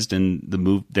stylized and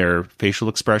their facial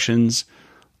expressions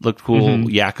looked cool.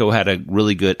 Yakko had a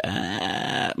really good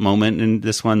moment in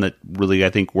this one that really, I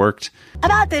think, worked.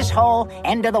 About this whole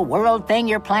end of the world thing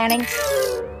you're planning,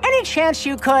 any chance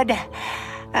you could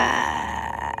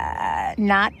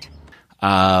not?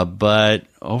 But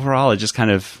overall, it just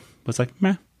kind of was like,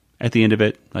 meh. At the end of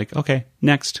it, like, okay,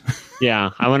 next. Yeah,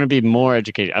 I want to be more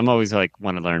educated. I'm always like,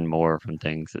 want to learn more from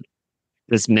things.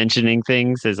 This mentioning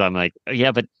things is, I'm like, oh,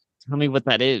 yeah, but tell me what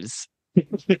that is.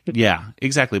 Yeah,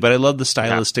 exactly. But I love the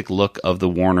stylistic look of the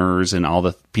Warners and all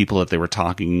the people that they were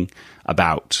talking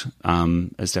about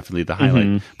as definitely the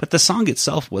highlight. But the song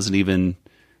itself wasn't even,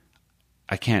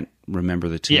 I can't remember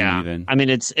the tune even. I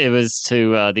mean, it was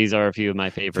to, these are a few of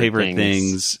my favorite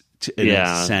things in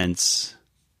a sense.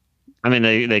 I mean,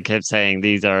 they kept saying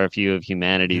these are a few of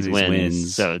humanity's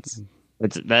wins. So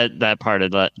it's that part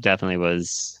of that definitely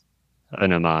was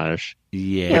an homage.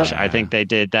 Yeah, which I think they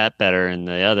did that better in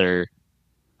the other.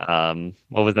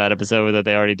 What was that episode that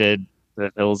they already did?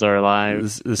 The Hills Are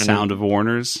Alive. The Sound of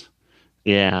Warners.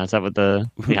 Yeah, is that what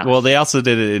the... Yeah. Well, they also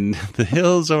did it in The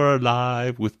Hills Are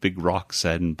Alive with Big Rocks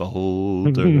and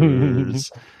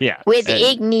Boulders. Yeah. With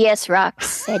igneous rocks,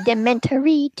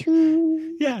 sedimentary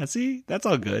too. Yeah, see? That's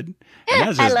all good. And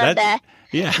that's I love that.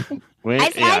 Yeah.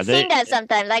 I sing that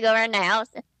sometimes. I go around the house.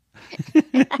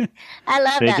 I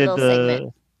love that little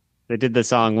segment. They did the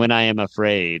song When I Am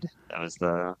Afraid. That was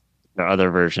the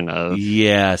other version of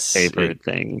favorite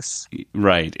things.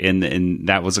 Right. And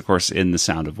that was, of course, in The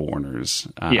Sound of Warner's.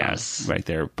 Yes. Right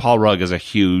there. Paul Rugg is a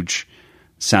huge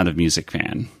Sound of Music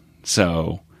fan.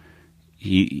 So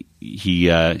he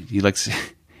likes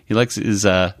his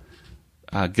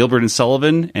Gilbert and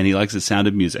Sullivan, and he likes the Sound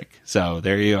of Music. So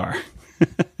there you are.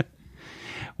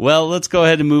 Well, let's go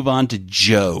ahead and move on to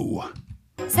Joe.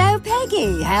 So,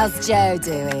 Peggy, how's Joe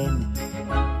doing?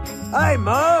 Hi,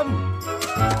 Mum.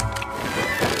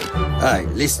 Hey,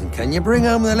 listen, can you bring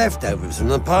home the leftovers from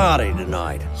the party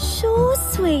tonight? Sure,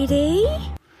 sweetie.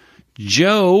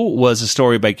 Joe was a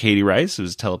story by Katie Rice. It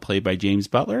was a teleplay by James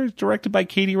Butler, directed by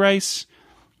Katie Rice.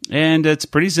 And it's a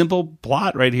pretty simple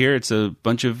plot right here. It's a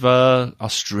bunch of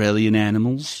Australian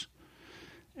animals.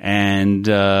 And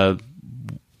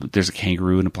there's a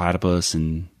kangaroo and a platypus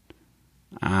and,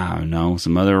 I don't know,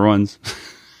 some other ones.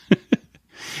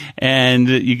 And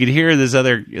you could hear this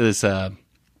kind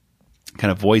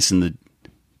of voice in the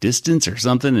distance or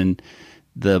something, and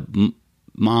the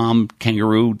mom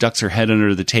kangaroo ducks her head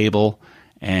under the table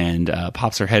and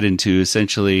pops her head into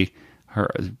essentially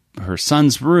her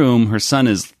son's room. Her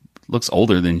son looks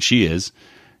older than she is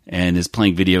and is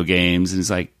playing video games, and is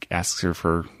like, asks her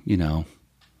for, I don't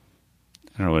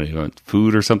know what you want,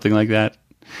 food or something like that.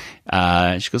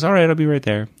 She goes, all right, I'll be right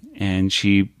there. And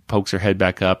she pokes her head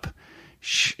back up.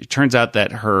 It turns out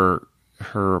that her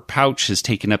pouch has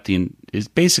taken up is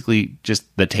basically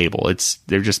just the table.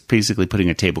 They're just basically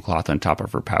putting a tablecloth on top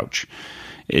of her pouch.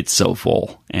 It's so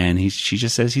full. And she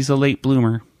just says he's a late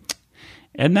bloomer.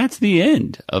 And that's the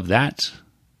end of that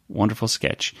wonderful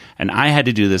sketch. And I had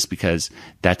to do this because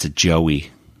that's a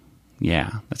Joey.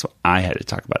 Yeah, that's what I had to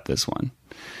talk about this one,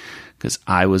 because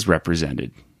I was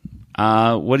represented.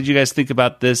 What did you guys think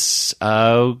about this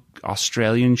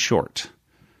Australian short?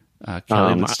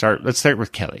 Kelly, let's start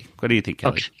with Kelly. What do you think,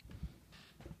 Kelly?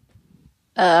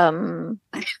 Okay. I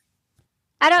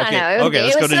don't know.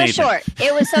 It was so short.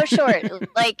 It was so short.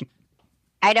 Like,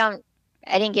 I didn't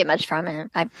get much from it.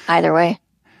 Either way.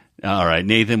 All right,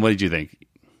 Nathan, what did you think?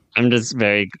 I'm just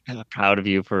very proud of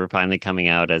you for finally coming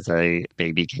out as a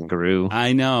baby kangaroo.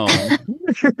 I know.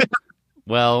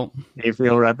 Well, you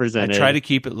feel represented. I try to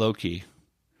keep it low key.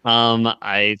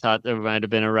 I thought there might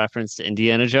have been a reference to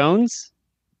Indiana Jones.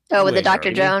 Oh, with the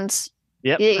Dr. Jones.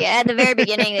 Yep. Yeah, at the very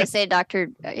beginning, they say Dr.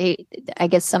 I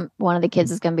guess one of the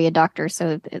kids is going to be a doctor.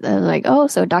 So they're like, oh,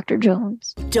 so Dr.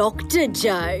 Jones. Dr.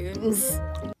 Jones.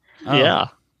 Oh. Yeah.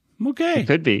 Okay. It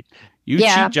could be. You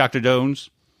cheat, Dr. Jones.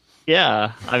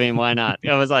 Yeah. I mean, why not?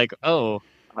 I was like, that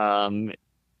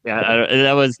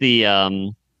was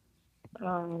the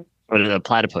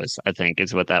platypus, I think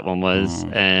is what that one was.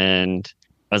 And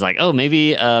I was like, oh,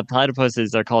 maybe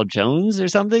platypuses are called Jones or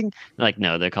something. Like,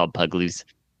 no, they're called Puglies.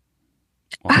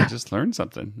 Well, I just learned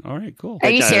something. All right, cool. Are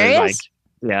you serious?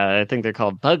 Yeah, I think they're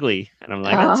called Pugly. And I'm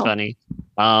like, that's funny.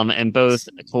 And both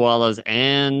koalas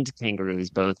and kangaroos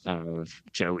both have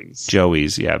Joeys.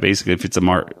 Joeys, yeah. Basically, if it's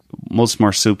most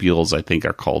marsupials, I think,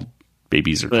 are called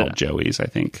called Joeys, I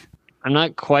think. I'm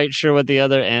not quite sure what the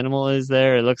other animal is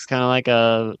there. It looks kind of like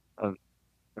a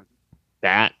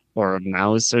bat or a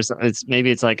mouse or something.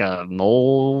 Maybe it's like a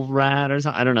mole rat or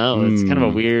something. I don't know. It's kind of a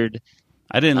weird.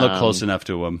 I didn't look close enough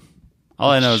to them. All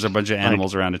I know is a bunch of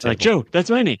animals around a table. Like, Joe, that's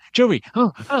my name. Joey.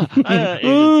 Drop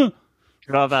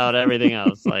out everything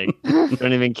else. Like,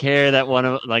 don't even care that one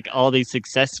of all these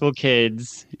successful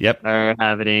kids. Yep. Are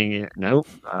having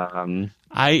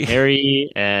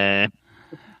Harry and.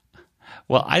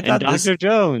 Well, I thought Dr.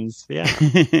 Jones. Yeah.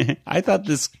 I thought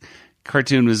this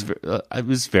cartoon was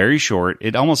very short.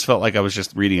 It almost felt like I was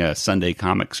just reading a Sunday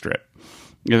comic strip.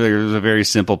 There was a very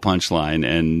simple punchline,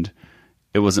 and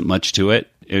it wasn't much to it.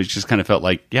 It was just kind of felt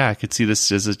like, I could see this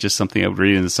as just something I would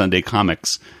read in the Sunday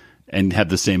comics and have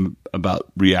the same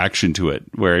reaction to it,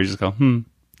 where I just go,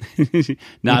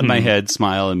 nod my head,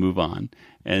 smile, and move on.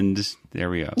 And there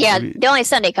we go. Yeah, the only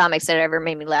Sunday comics that ever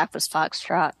made me laugh was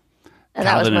Foxtrot. And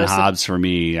Calvin and Hobbes for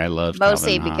me. I love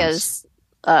mostly because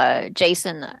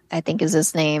Jason, I think is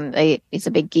his name. He's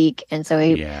a big geek, and so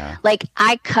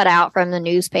I cut out from the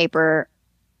newspaper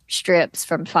strips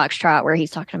from Foxtrot where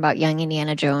he's talking about young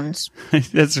Indiana Jones.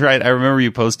 That's right. I remember you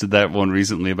posted that one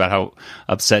recently about how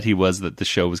upset he was that the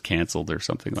show was canceled or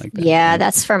something like that. Yeah,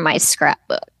 that's from my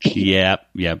scrapbook. Yep.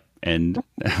 And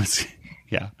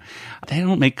Yeah. They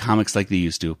don't make comics like they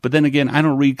used to. But then again, I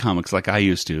don't read comics like I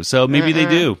used to. So maybe they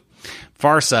do.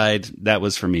 Far Side, that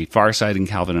was for me. Far Side and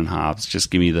Calvin and Hobbes. Just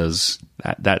give me those.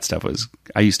 That stuff was.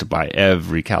 I used to buy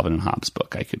every Calvin and Hobbes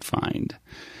book I could find.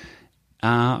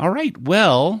 All right.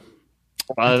 Well,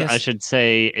 I should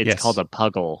say it's called a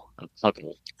puggle. A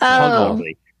puggle. Oh,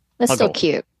 that's so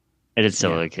cute. It is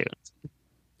so really cute.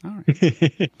 All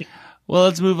right. Well,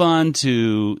 let's move on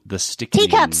to the stickening.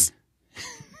 Teacups.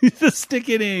 The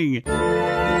stickening.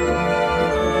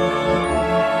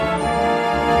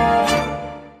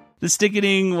 The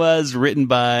stickening was written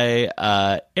by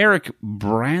Eric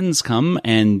Branscombe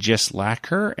and Jess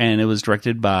Lacker, and it was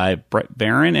directed by Brett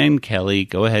Barron and Kelly.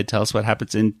 Go ahead, tell us what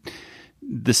happens in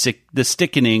the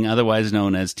stickening, otherwise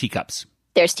known as Teacups.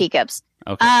 There's teacups.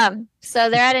 Okay. So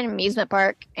they're at an amusement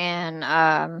park,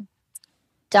 and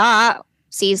Dot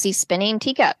sees these spinning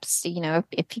teacups. You know,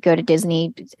 if you go to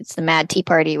Disney, it's the Mad Tea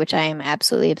Party, which I am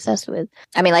absolutely obsessed with.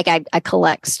 I mean, like I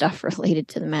collect stuff related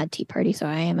to the Mad Tea Party, so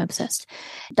I am obsessed.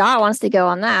 Dot wants to go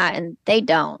on that, and they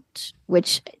don't,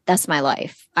 which that's my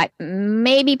life.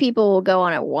 Maybe people will go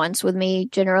on it once with me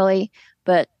generally,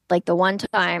 but like the one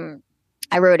time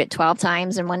I rode it 12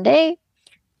 times in one day,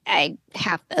 at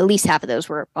least half of those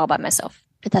were all by myself.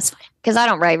 But that's fine because I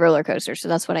don't ride roller coasters, so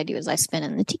that's what I do is I spin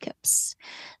in the teacups.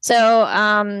 So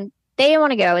they didn't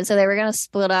want to go, and so they were going to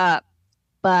split up.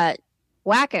 But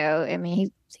Wacko, I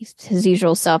mean, he's his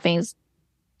usual self, and he's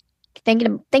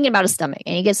thinking about his stomach,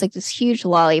 and he gets like this huge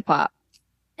lollipop,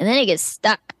 and then it gets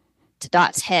stuck to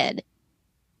Dot's head,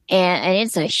 and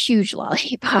it's a huge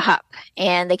lollipop,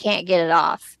 and they can't get it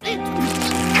off. No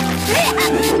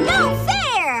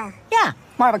fair! Yeah,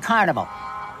 more of a carnival.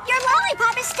 Your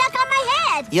lollipop is stuck on my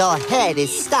head. Your head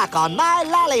is stuck on my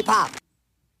lollipop.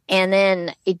 And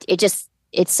then it's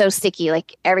so sticky,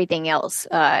 like everything else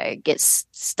gets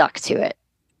stuck to it.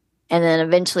 And then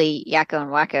eventually Yakko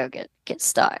and Wacko get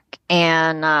stuck.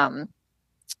 And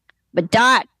but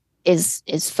Dot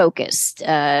is focused.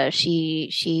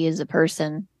 She is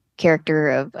a character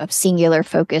of singular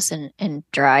focus and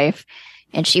drive.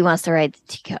 And she wants to ride the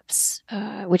teacups,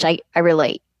 which I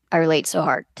relate. I relate so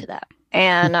hard to that.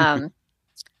 And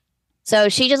so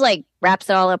she just like wraps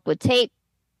it all up with tape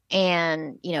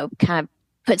and, you know, kind of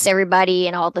puts everybody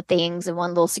and all the things in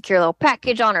one little secure little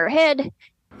package on her head.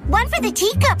 One for the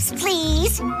teacups,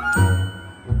 please.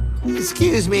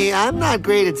 Excuse me, I'm not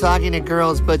great at talking to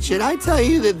girls, but should I tell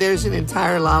you that there's an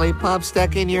entire lollipop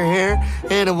stuck in your hair,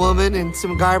 and a woman, and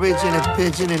some garbage, and a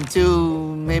pigeon, and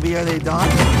two, maybe are they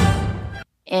dogs?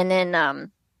 And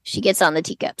then she gets on the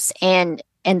teacups, and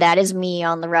that is me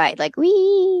on the ride, like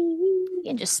wee,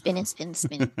 and just spinning.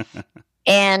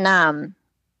 And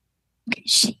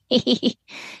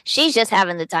she's just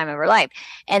having the time of her life.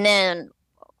 And then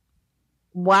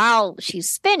while she's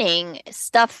spinning,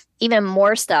 even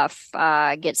more stuff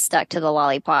gets stuck to the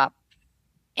lollipop.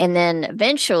 And then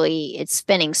eventually it's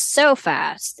spinning so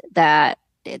fast that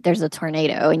there's a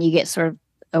tornado, and you get sort of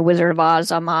a Wizard of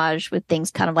Oz homage with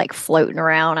things kind of like floating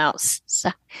around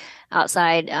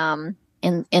outside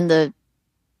in the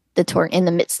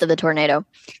midst of the tornado.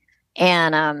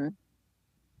 And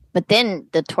but then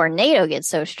the tornado gets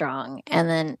so strong, and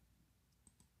then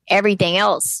everything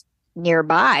else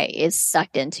nearby is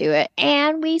sucked into it,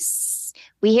 and we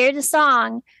hear the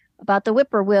song about the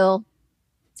whippoorwill,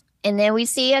 and then we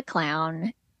see a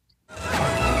clown.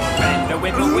 When the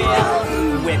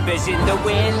whippoorwill whippers in the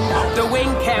wind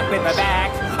can't whip her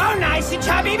back. Oh, nice and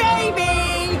chubby baby!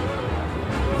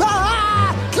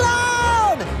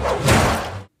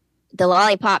 The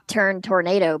lollipop turned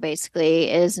tornado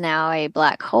basically is now a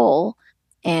black hole,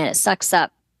 and it sucks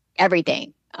up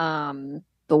everything. The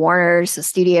Warners, the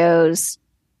studios,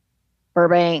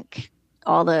 Burbank,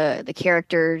 all the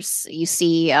characters. You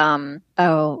see,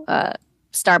 Starbucks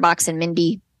and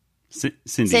Mindy.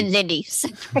 Cindy.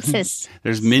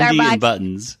 There's Mindy Starbucks, and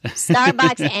Buttons.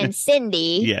 Starbucks and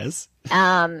Cindy. Yes.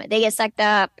 They get sucked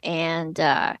up, and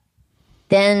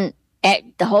then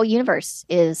the whole universe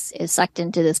is sucked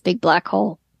into this big black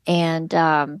hole. And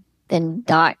then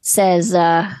Dot says,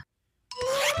 talk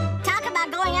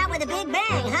about going out with a big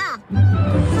bang, huh?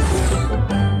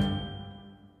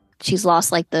 She's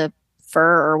lost like the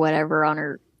fur or whatever on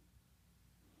her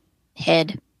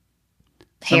head.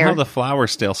 Somehow Hair. the flower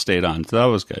still stayed on, so that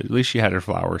was good. At least she had her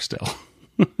flower still.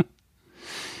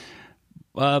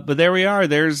 But there we are.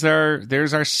 There's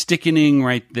our stickening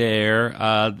right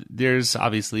there. There's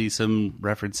obviously some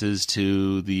references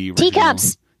to the original,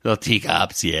 Teacups. The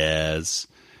teacups, yes.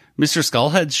 Mr.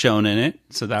 Skullhead's shown in it,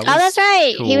 so that was that's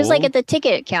right. cool. He was like at the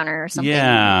ticket counter or something.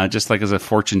 Yeah, just like as a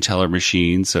fortune teller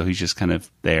machine, so he's just kind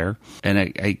of there. And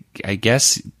I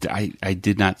guess I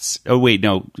did not. Oh wait,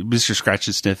 no, Mr. Scratch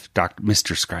and Sniff,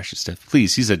 Mr. Scratch and Sniff.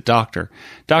 Please, he's a doctor.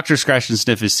 Dr. Scratch and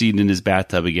Sniff is seen in his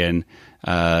bathtub again.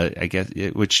 I guess,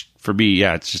 which for me,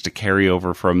 yeah, it's just a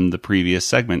carryover from the previous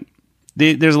segment.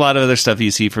 There's a lot of other stuff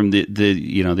you see from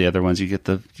the other ones. You get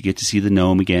to see the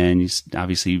gnome again.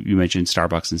 Obviously, you mentioned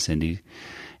Starbucks and Cindy,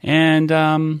 and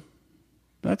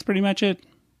that's pretty much it.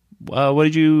 What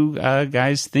did you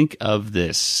guys think of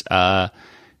this?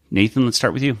 Nathan, let's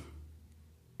start with you.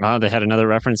 Oh, they had another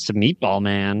reference to Meatball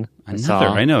Man.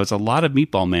 I know it's a lot of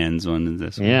Meatball Man's one in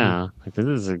this. Yeah, like,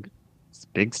 it's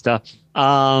big stuff.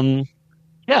 Yeah,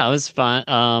 it was fun.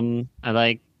 I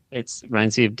like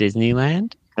reminds me of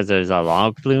Disneyland. Because there's a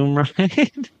log flume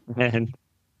ride. And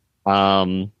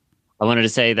I wanted to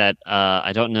say that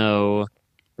I don't know,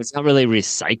 it's not really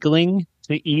recycling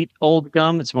to eat old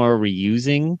gum, it's more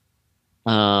reusing.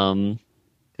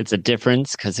 It's a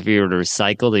difference, because if you were to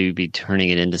recycle, they would be turning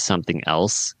it into something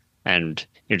else, and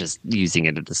you're just using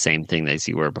it at the same thing as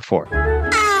you were before. A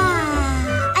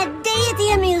day at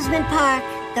the amusement park.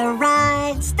 The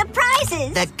rides, the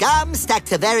prizes. The gum stuck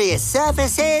to various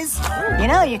surfaces. You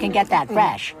know you can get that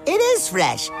fresh. It is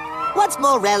fresh. What's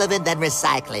more relevant than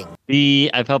recycling?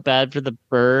 I felt bad for the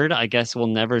bird. I guess we'll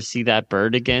never see that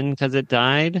bird again because it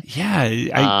died. Yeah,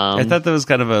 I thought that was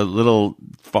kind of a little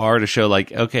far to show,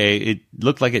 like, okay, it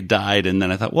looked like it died, and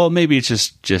then I thought, well, maybe it's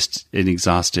just an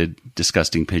exhausted,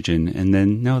 disgusting pigeon. And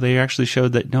then, no, they actually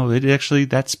showed that, no,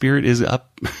 that spirit is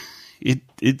up.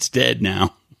 It's dead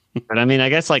now. But I mean, I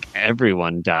guess like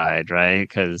everyone died, right?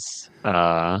 Because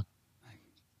we'll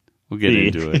get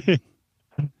into it.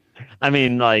 I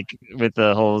mean, like with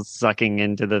the whole sucking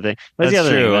into the thing. That's the other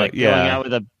true. thing. Like, Yeah. Going out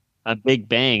with a big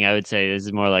bang, I would say this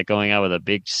is more like going out with a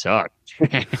big suck.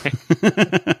 Yeah,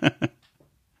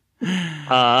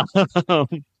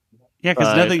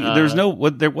 because nothing.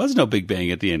 There was no big bang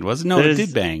at the end, was it? No, it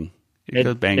did bang.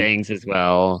 It bangs as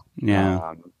well.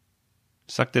 Yeah,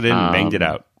 sucked it in and banged it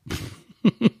out.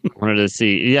 Wanted to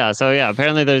see, yeah. So yeah,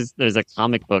 apparently there's a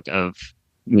comic book of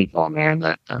Meatball Man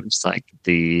that just like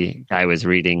the guy was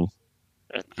reading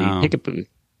at the ticket booth.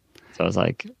 So I was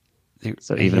like,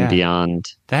 even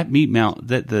beyond that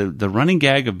the running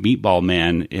gag of Meatball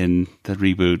Man in the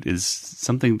reboot is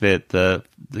something that the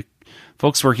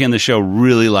folks working on the show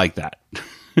really like that.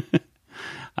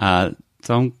 So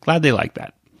I'm glad they like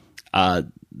that.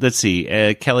 Let's see.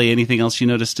 Kelly, anything else you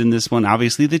noticed in this one?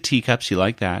 Obviously, the teacups, you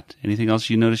like that. Anything else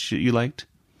you noticed you liked?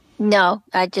 No,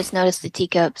 I just noticed the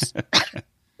teacups.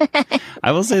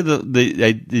 I will say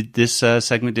this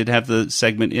segment did have the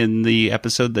segment in the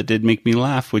episode that did make me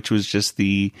laugh, which was just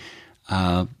the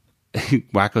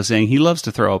Wacko saying he loves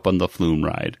to throw up on the flume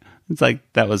ride. It's like,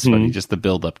 that was funny. Just the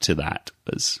build up to that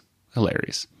was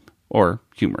hilarious or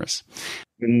humorous.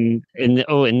 In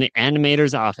the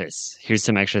animator's office, here's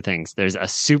some extra things. There's a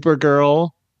Supergirl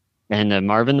and a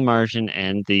Marvin the Martian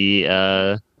and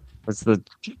the what's the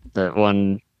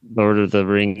one Lord of the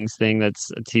Rings thing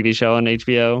that's a TV show on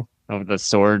HBO of the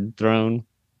sword throne.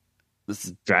 This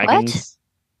is dragons. What?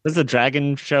 This is a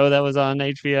dragon show that was on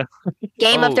HBO.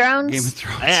 Game of Thrones? Game of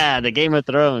Thrones. Yeah, the Game of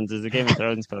Thrones is a Game of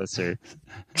Thrones poster.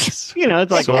 You know,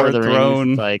 it's like Sword Lord of the Throne.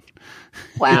 Rings, like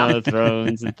Wow.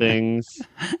 thrones and things.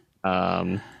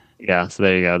 Yeah, so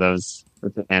there you go. That was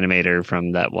an animator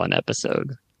from that one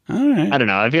episode. All right. I don't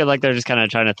know. I feel like they're just kind of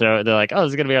trying to they're like, oh,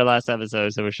 this is going to be our last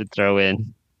episode, so we should throw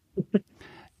in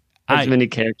as many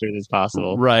characters as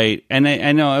possible. Right. And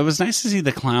I know it was nice to see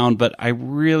the clown, but I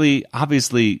really,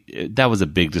 obviously, that was a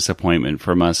big disappointment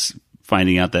from us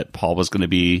finding out that Paul was going to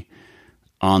be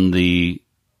on the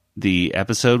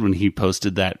episode when he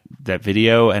posted that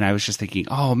video. And I was just thinking,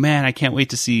 oh man, I can't wait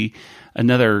to see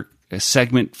another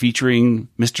segment featuring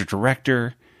Mr.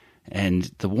 Director and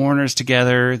the Warners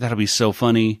together. That'll be so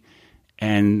funny.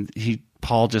 And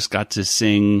Paul just got to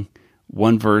sing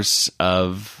one verse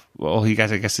of, well, I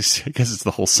guess it's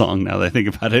the whole song now that I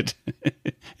think about it.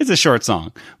 It's a short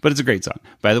song, but it's a great song.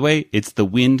 By the way, it's The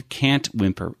Wind Can't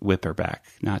Whip Her Back,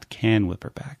 not Can Whip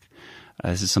Her Back.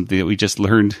 This is something that we just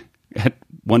learned at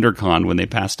WonderCon when they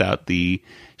passed out the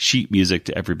sheet music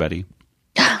to everybody.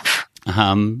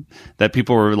 That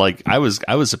people were like, I was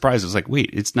surprised. I was like, wait,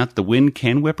 it's not The Wind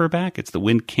Can Whip Her Back. It's The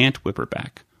Wind Can't Whip Her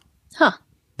Back. Huh.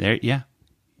 There. Yeah.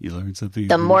 You learn something.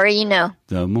 The more you know.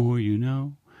 The more you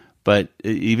know. But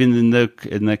even in the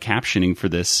captioning for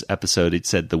this episode, it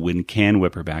said The Wind Can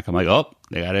Whip Her Back. I'm like, oh,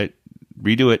 they got to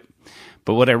redo it.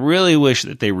 But what I really wish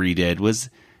that they redid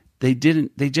was they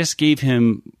just gave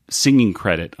him singing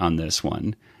credit on this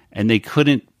one, and they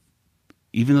couldn't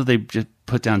even though they just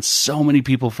put down so many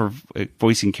people for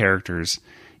voicing characters,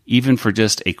 even for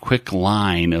just a quick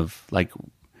line of like,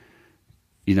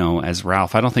 you know, as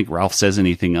Ralph, I don't think Ralph says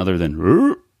anything other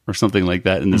than or something like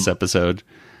that in this episode.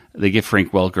 They give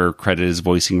Frank Welker credit as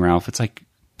voicing Ralph. It's like,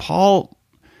 Paul,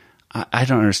 I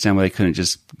don't understand why they couldn't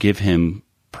just give him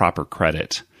proper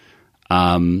credit.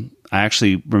 I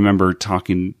actually remember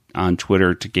talking on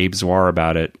Twitter to Gabe Zwar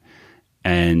about it,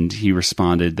 and he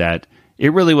responded that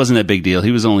it really wasn't a big deal.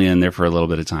 He was only in there for a little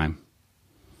bit of time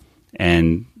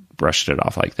and brushed it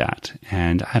off like that.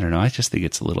 And I don't know. I just think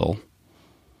it's a little...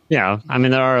 Yeah. I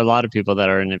mean, there are a lot of people that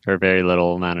are in it for a very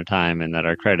little amount of time and that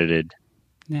are credited.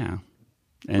 Yeah.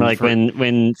 And like when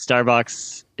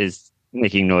Starbucks is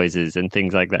making noises and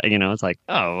things like that, you know, it's like,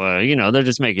 oh, you know, they're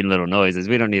just making little noises.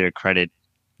 We don't need to credit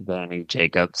Danny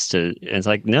Jacobs to... And it's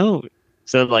like, no.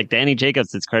 So like Danny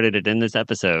Jacobs is credited in this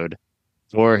episode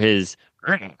for his...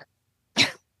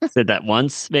 said that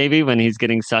once, maybe, when he's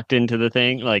getting sucked into the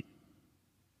thing. Like,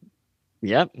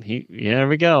 yep, there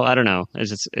we go. I don't know.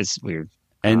 It's weird.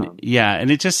 And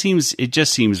and it just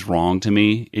seems wrong to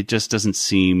me. It just doesn't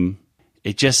seem.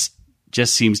 It just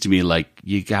seems to me like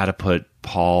you got to put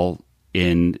Paul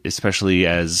in, especially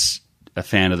as a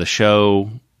fan of the show.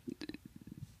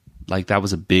 Like, that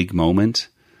was a big moment,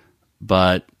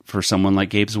 but for someone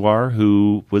like Gabe Zwar,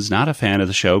 who was not a fan of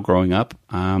the show growing up,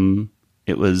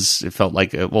 it felt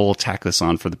like, we'll tack this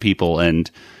on for the people,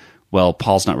 and, well,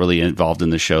 Paul's not really involved in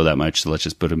the show that much, so let's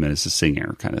just put him in as a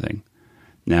singer kind of thing.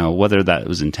 Now, whether that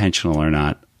was intentional or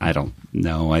not, I don't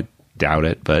know. I doubt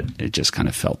it, but it just kind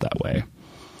of felt that way.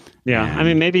 Yeah, and, I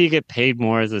mean, maybe you get paid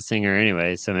more as a singer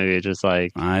anyway, so maybe it's just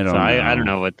like... I don't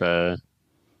know what the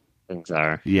things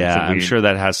are. Yeah, I'm sure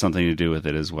that has something to do with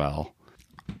it as well.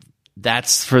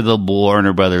 That's for the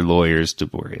Warner Brother lawyers to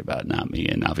worry about, not me.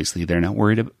 And obviously they're not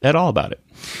worried at all about it.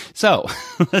 So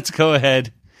let's go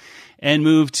ahead and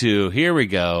move to, here we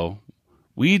go.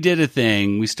 We did a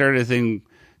thing. We started a thing,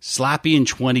 Slappy in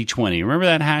 2020. Remember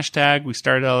that hashtag we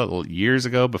started out years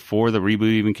ago before the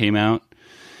reboot even came out?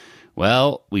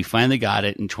 Well, we finally got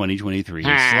it in 2023.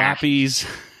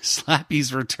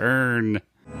 Slappy's return.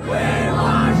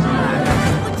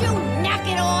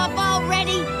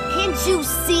 You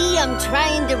see, I'm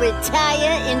trying to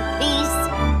retire in peace.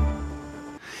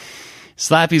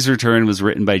 Slappy's Return was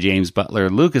written by James Butler,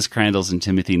 Lucas Crandalls, and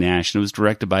Timothy Nash, and it was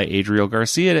directed by Adriel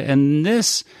Garcia. And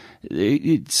it's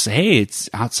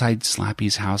outside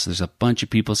Slappy's house. There's a bunch of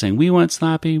people saying, "We want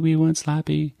Slappy, we want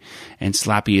Slappy," and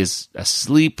Slappy is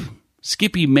asleep.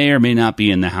 Skippy may or may not be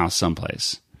in the house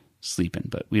someplace sleeping,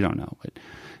 but we don't know. But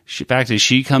the fact is,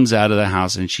 she comes out of the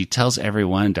house and she tells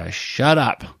everyone to shut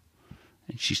up.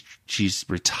 She's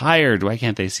retired. Why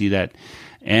can't they see that?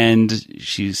 And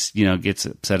she's, gets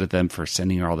upset at them for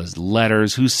sending her all those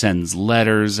letters. Who sends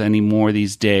letters anymore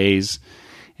these days?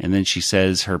 And then she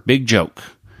says her big joke,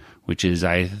 which is,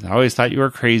 I always thought you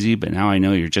were crazy, but now I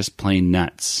know you're just plain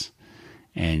nuts.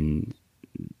 And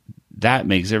that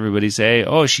makes everybody say,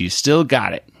 oh, she's still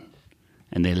got it.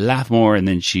 And they laugh more. And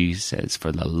then she says,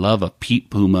 for the love of Pete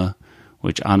Puma,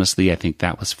 which honestly, I think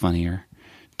that was funnier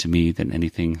to me than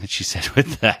anything that she said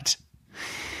with that.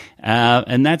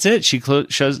 And that's it. She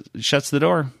shuts the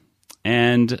door.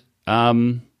 And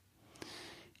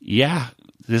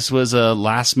this was a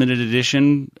last minute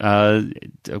edition.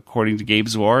 According to Gabe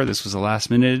Zwar, this was a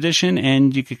last minute edition,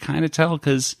 and you could kind of tell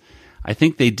because I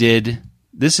think they did.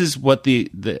 This is what the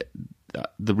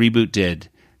reboot did.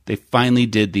 They finally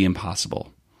did the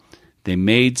impossible. They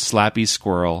made Slappy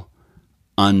Squirrel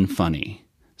unfunny.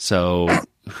 So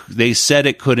they said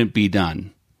it couldn't be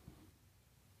done,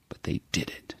 but they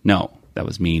did it. No, that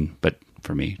was mean, but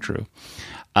for me, true.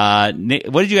 What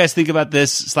did you guys think about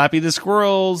this Slappy the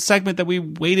Squirrel segment that we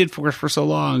waited for so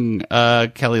long?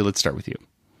 Kelly, let's start with you.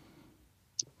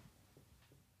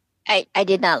 I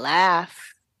did not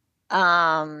laugh. It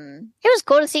was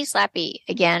cool to see Slappy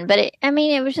again, but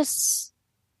it was just,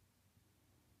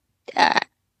 I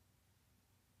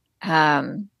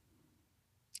don't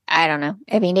know.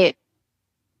 I mean,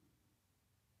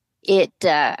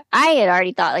 I had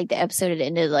already thought like the episode had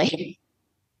ended like,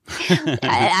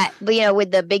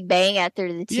 with the big bang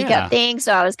after the teacup thing.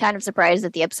 So I was kind of surprised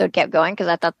that the episode kept going because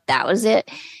I thought that was it.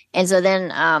 And so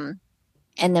then,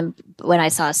 and then when I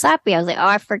saw Slappy, I was like, oh,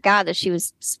 I forgot that she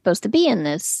was supposed to be in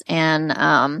this. And,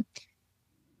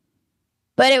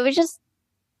 but it was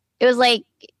like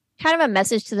kind of a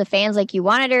message to the fans. Like, you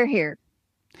wanted her, here,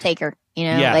 take her,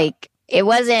 like it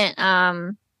wasn't,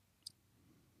 I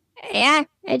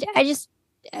just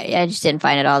didn't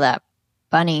find it all that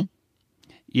funny.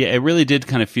 Yeah, it really did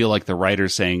kind of feel like the writer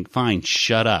saying, fine,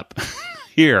 shut up.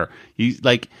 Here. You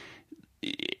like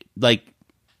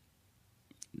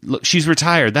look, she's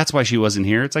retired. That's why she wasn't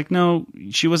here. It's like, no,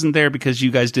 she wasn't there because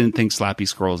you guys didn't think Slappy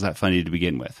Squirrel was that funny to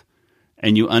begin with.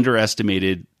 And you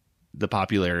underestimated the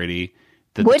popularity.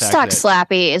 Woodstock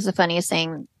Slappy is the funniest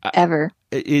thing ever.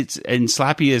 And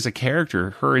Slappy as a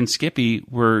character, her and Skippy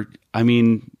were, I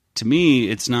mean, to me,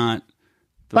 it's not.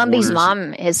 Bumby's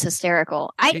mom is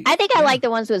hysterical. I think I like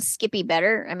the ones with Skippy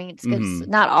better. I mean, it's because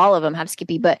not all of them have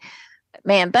Skippy, but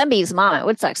man, Bumby's mom at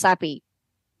Woodstock Slappy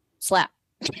slap.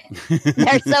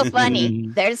 They're so funny.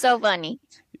 They're so funny.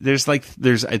 There's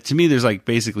to me, there's like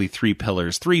basically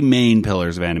three main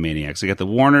pillars of Animaniacs. You got the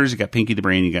Warners, you got Pinky the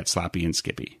Brain, you got Slappy and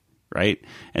Skippy, right?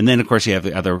 And then of course you have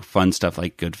the other fun stuff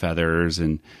like Good Feathers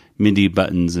and Mindy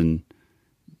Buttons and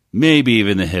maybe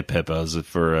even the Hip Hippos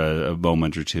for a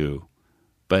moment or two.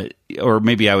 But or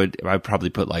maybe I'd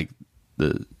probably put like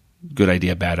the Good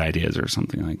Idea, Bad Ideas or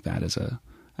something like that as a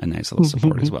nice little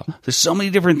support as well. There's so many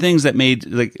different things that made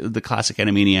like the classic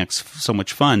Animaniacs so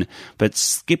much fun, but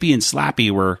Skippy and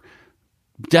Slappy were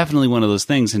definitely one of those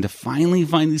things. And to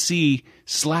finally see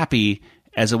Slappy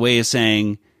as a way of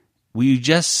saying, will you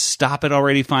just stop it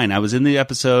already? Fine. I was in the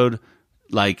episode,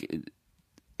 like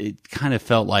it kind of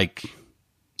felt like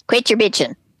quit your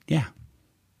bitching. Yeah.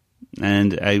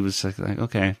 And I was like,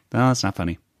 okay, well, that's not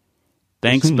funny.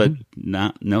 Thanks, but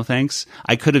no thanks.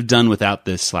 I could have done without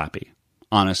this Slappy.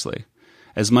 Honestly,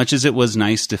 as much as it was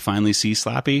nice to finally see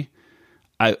Slappy,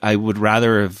 I would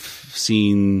rather have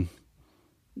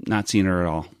not seen her at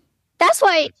all. That's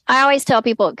why I always tell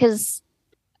people, because,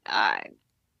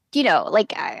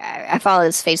 like I follow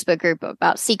this Facebook group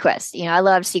about Sequest. I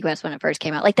loved Sequest when it first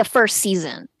came out, like the first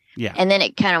season. Yeah. And then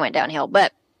it kind of went downhill,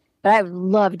 but I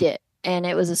loved it. And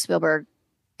it was a Spielberg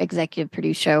executive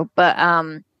produced show. But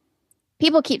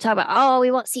people keep talking about, oh,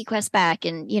 we want Sequest back.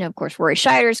 And, of course, Rory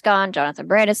Scheider's gone. Jonathan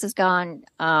Brandis is gone.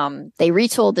 They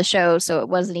retooled the show, so it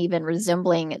wasn't even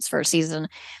resembling its first season.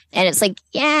 And it's like,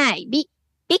 yeah, be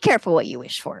careful what you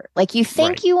wish for. Like, you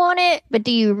think you want it, but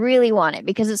do you really want it?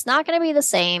 Because it's not going to be the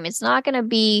same. It's not going to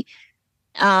be,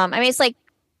 it's like,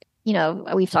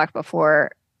 we've talked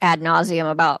before ad nauseum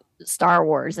about Star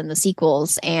Wars and the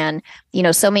sequels. And,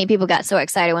 so many people got so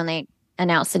excited when they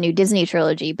announced the new Disney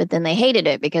trilogy, but then they hated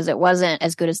it because it wasn't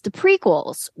as good as the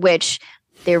prequels, which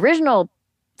the original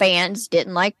fans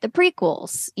didn't like the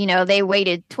prequels. They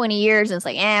waited 20 years and it's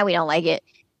like, we don't like it.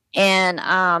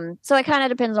 And so it kind of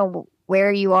depends on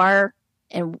where you are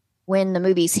and when the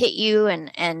movies hit you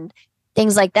and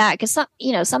things like that. Because,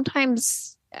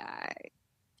 sometimes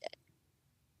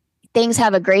things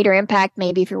have a greater impact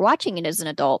maybe if you're watching it as an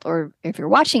adult or if you're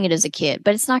watching it as a kid,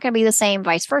 but it's not going to be the same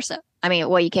vice versa. I mean,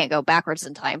 well, you can't go backwards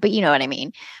in time, but you know what I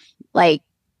mean? Like,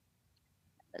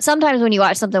 sometimes when you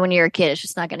watch something when you're a kid, it's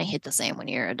just not going to hit the same when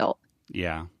you're an adult.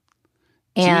 Yeah.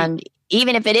 And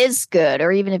even if it is good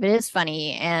or even if it is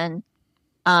funny and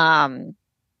well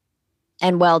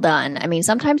done, I mean,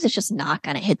 sometimes it's just not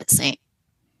going to hit the same.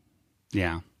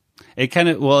 Yeah.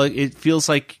 It feels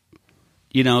like,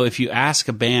 if you ask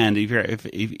a band,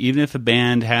 even if a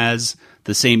band has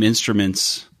the same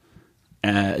instruments, they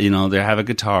have a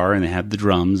guitar and they have the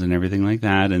drums and everything like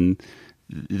that, and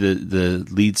the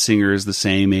lead singer is the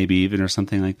same, maybe even, or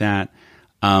something like that.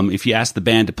 If you ask the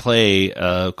band to play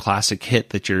a classic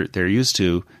hit that they're used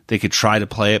to, they could try to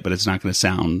play it, but it's not going to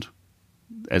sound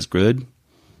as good.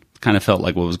 Kind of felt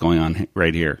like what was going on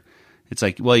right here. It's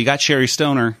like, well, you got Sherry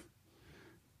Stoner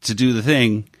to do the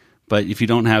thing, but if you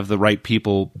don't have the right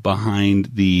people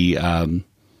behind the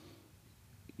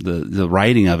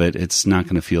writing of it, it's not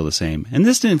going to feel the same. And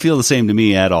this didn't feel the same to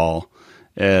me at all.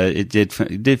 It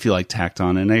did feel like tacked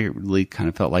on, and I really kind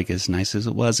of felt like, as nice as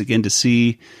it was again to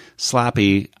see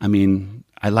Slappy, I mean,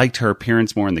 I liked her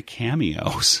appearance more in the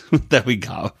cameos that we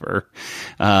got of her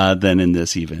than in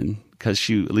this, even, because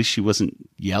at least she wasn't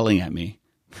yelling at me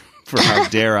for how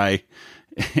dare I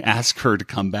ask her to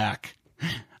come back.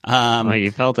 Well,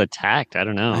 you felt attacked. I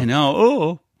don't know. I know.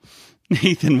 Oh,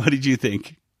 Nathan, what did you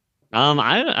think?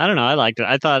 I don't know. I liked it.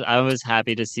 I thought I was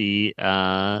happy to see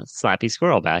Slappy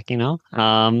Squirrel back.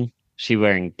 She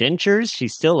wearing dentures. She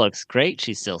still looks great.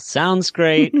 She still sounds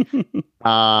great.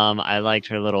 I liked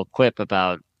her little quip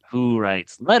about who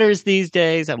writes letters these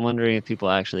days. I'm wondering if people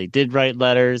actually did write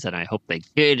letters, and I hope they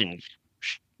did. And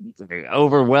they're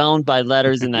overwhelmed by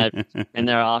letters in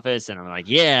their office, and I'm like,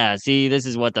 yeah, see, this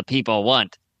is what the people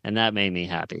want. And that made me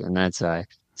happy. And that's why.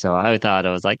 So I thought,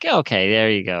 I was like, yeah, okay, there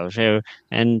you go.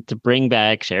 And to bring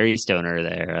back Sherry Stoner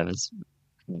there, I was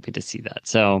happy to see that.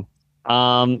 So,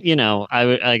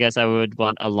 I guess I would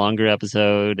want a longer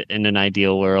episode in an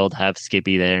ideal world, have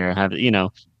Skippy there,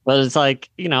 but it's like,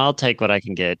 I'll take what I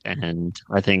can get. And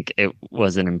I think it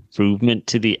was an improvement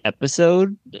to the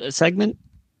episode segment.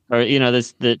 or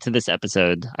to this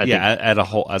episode. I think at a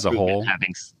whole as a whole.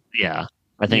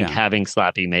 I think having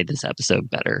Slappy made this episode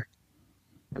better.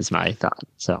 Is my thought.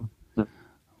 So,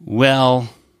 well,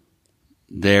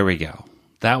 there we go.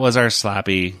 That was our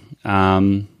Slappy.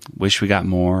 Wish we got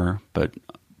more, but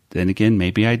then again,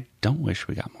 maybe I don't wish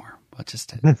we got more.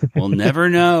 We'll never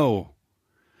know.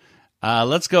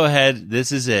 Let's go ahead.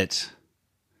 This is it.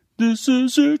 This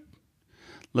is it.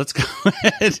 Let's go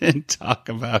ahead and talk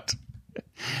about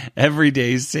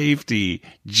everyday safety.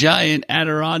 Giant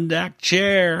Adirondack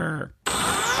chair.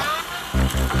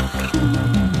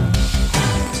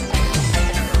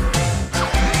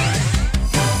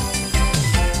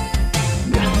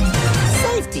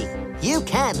 Safety. You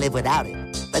can live without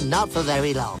it, but not for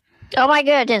very long. Oh my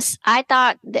goodness! I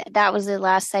thought that was the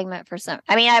last segment for some.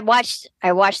 I mean, I watched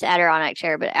the Adirondack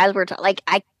chair, but as we're talking,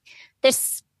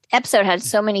 this episode had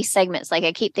so many segments. Like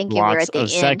I keep thinking we're at the end.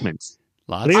 Segments.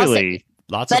 Clearly,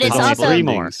 lots of. But it's also 3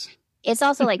 more. It's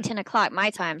also like 10 o'clock my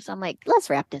time, so I'm like, let's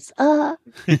wrap this up.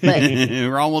 But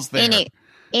we're almost there.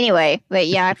 Anyway, but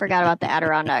yeah, I forgot about the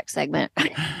Adirondack segment.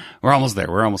 We're almost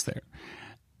there.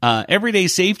 Everyday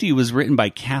Safety was written by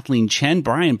Kathleen Chen,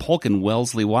 Brian Polk, and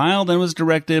Wellesley Wild, and was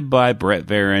directed by Brett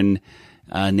Varon.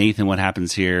 Nathan, what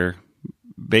happens here?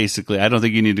 Basically, I don't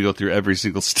think you need to go through every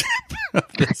single step of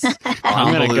this.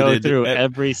 I'm going to go through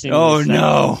every single step.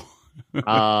 No.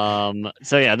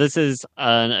 So yeah, this is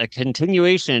a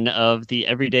continuation of the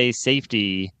Everyday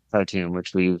Safety cartoon,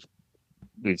 which we've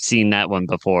seen that one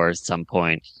before at some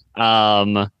point.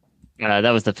 That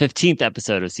was the 15th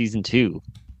episode of season 2.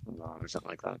 Or something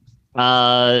like that.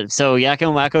 So Yakko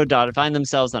and Wacko find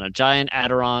themselves on a giant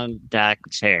Adirondack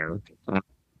chair.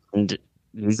 And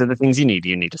these are the things you need.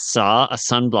 You need a saw, a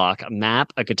sunblock, a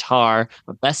map, a guitar,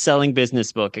 a best-selling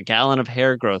business book, a gallon of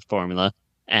hair growth formula.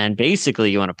 And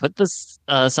basically, you want to put this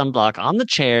sunblock on the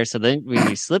chair so then when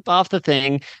you slip off the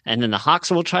thing, and then the hawks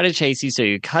will try to chase you. So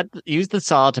you use the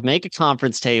saw to make a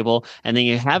conference table, and then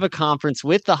you have a conference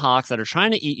with the hawks that are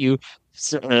trying to eat you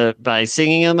by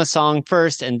singing them a song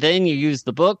first, and then you use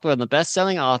the book from the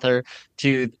best-selling author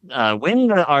to win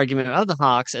the argument of the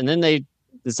hawks, and then they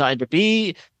decide to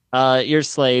be your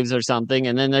slaves or something,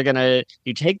 and then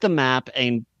you take the map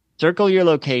and circle your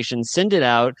location, send it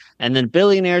out, and then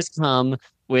billionaires come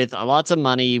with lots of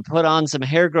money. You put on some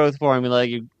hair growth formula,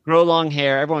 you grow long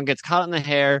hair, everyone gets caught in the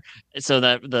hair, so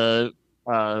that the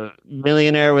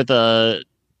millionaire with a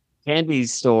candy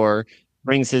store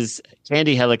brings his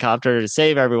candy helicopter to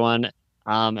save everyone,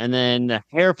 and then the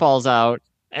hair falls out.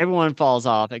 Everyone falls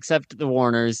off except the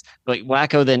Warners, but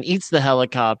Wacko then eats the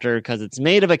helicopter because it's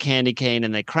made of a candy cane,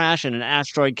 and they crash and an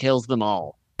asteroid kills them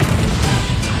all.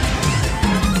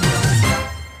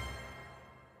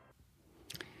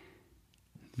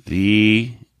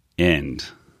 The end.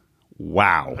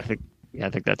 Wow. I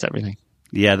think that's everything.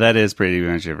 Yeah, that is pretty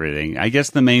much everything. I guess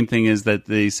the main thing is that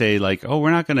they say, like, oh,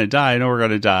 we're not going to die. No, we're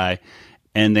going to die.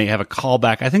 And they have a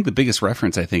callback. I think the biggest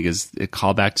reference, is a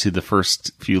callback to the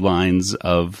first few lines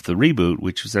of the reboot,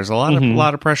 which is there's a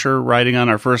lot of pressure riding on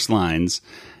our first lines.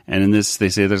 And in this, they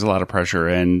say there's a lot of pressure.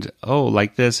 And, oh,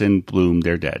 like this, and bloom,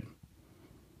 they're dead.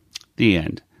 The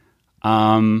end.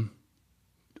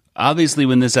 Obviously,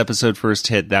 when this episode first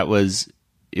hit, it was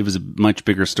a much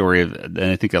bigger story, and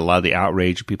I think a lot of the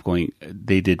outrage, people going,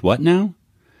 they did what now?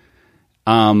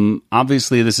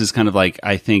 Obviously, this is kind of like,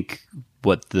 I think,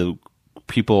 what the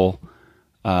people,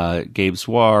 Gabe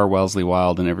Swar, Wellesley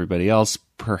Wild, and everybody else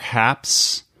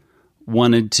perhaps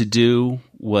wanted to do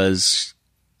was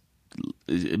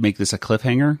make this a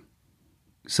cliffhanger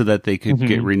so that they could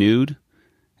get renewed.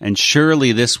 And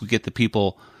surely this would get the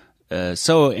people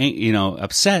so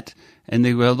upset, and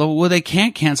they go, well, they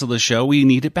can't cancel the show. We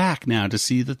need it back now to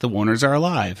see that the Warners are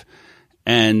alive.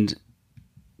 And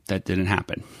that didn't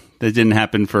happen. That didn't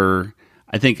happen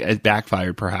I think it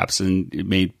backfired perhaps, and it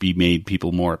made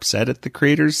people more upset at the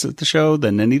creators of the show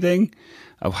than anything.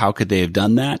 Of how could they have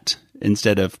done that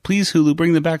instead of, please Hulu,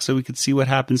 bring them back so we could see what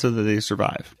happens so that they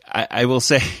survive. I will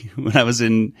say, when I was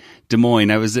in Des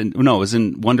Moines, it was in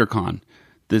WonderCon.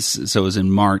 So it was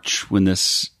in March when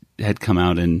this had come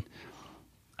out, and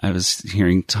I was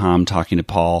hearing Tom talking to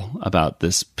Paul about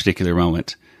this particular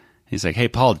moment. He's like, hey,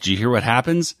 Paul, did you hear what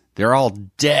happens? They're all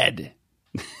dead.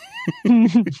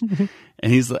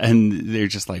 and they're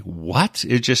just like, what?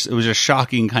 It was a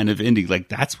shocking kind of ending. Like,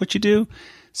 that's what you do?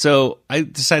 So I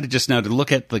decided just now to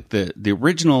look at like the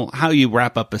original, how you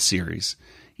wrap up a series.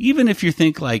 Even if you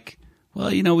think like,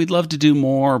 well, we'd love to do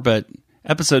more, but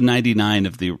episode 99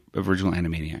 of the original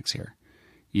Animaniacs here.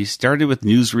 You started with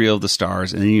Newsreel of the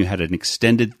Stars, and then you had an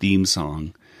extended theme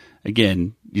song.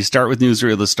 Again, you start with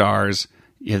Newsreel of the Stars,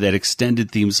 You have that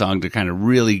extended theme song to kind of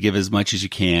really give as much as you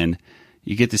can.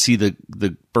 You get to see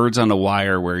the birds on the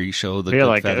wire where you show the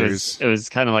good feathers. It was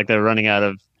kind of like they're running out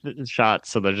of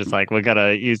shots, so they're just like, we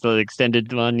gotta use the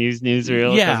extended one, use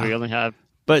newsreel, because we only have.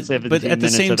 But at the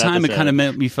same time, it kind of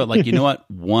made me felt like, you know what?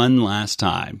 One last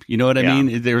time. You know what I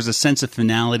mean? There was a sense of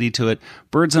finality to it.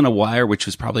 Birds on a Wire, which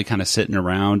was probably kind of sitting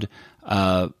around,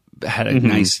 had a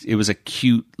nice. It was a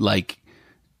cute, like,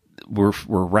 we're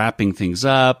wrapping things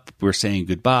up. We're saying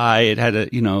goodbye. It had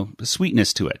a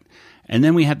sweetness to it. And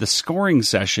then we had the scoring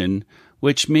session,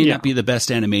 which may not be the best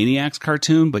Animaniacs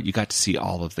cartoon, but you got to see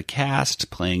all of the cast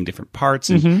playing different parts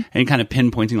and kind of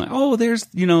pinpointing like, oh, there's,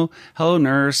 Hello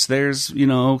Nurse, there's,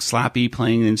 Slappy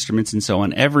playing instruments and so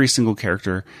on. Every single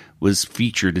character was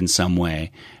featured in some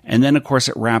way. And then, of course,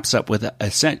 it wraps up with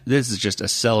this is just a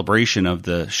celebration of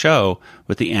the show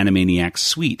with the Animaniacs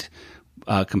Suite,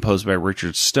 composed by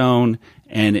Richard Stone,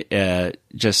 and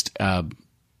just a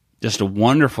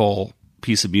wonderful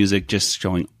piece of music, just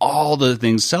showing all the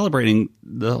things, celebrating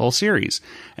the whole series.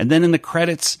 And then in the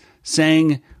credits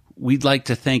saying, we'd like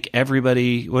to thank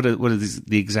everybody. What is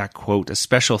the exact quote? A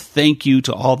special thank you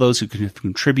to all those who have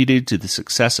contributed to the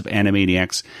success of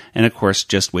Animaniacs. And of course,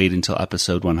 just wait until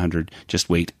episode 100. Just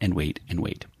wait and wait and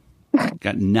wait.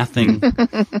 Got nothing,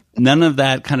 none of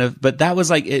that kind of, but that was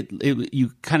like it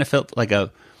you kind of felt like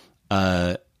a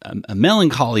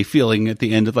melancholy feeling at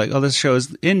the end of like, oh, this show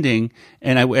is ending,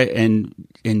 and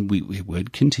we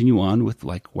would continue on with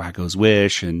like Wacko's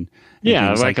Wish and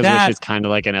Wacko's Wish is kind of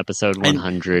like an episode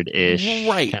 100-ish,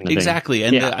 right? Kind of exactly,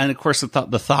 thing. And of course the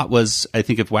thought was, I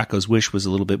think if Wacko's Wish was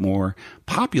a little bit more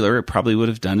popular, it probably would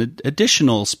have done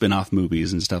additional spin-off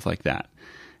movies and stuff like that.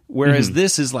 Whereas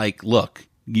this is like, look,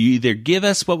 you either give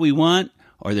us what we want,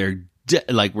 or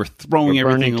we're throwing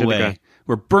everything away.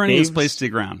 We're burning this place to the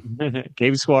ground.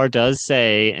 Gabe Squire does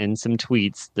say in some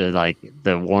tweets that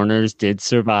the Warners did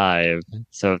survive.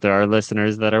 So if there are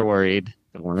listeners that are worried,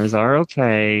 the Warners are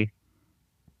okay.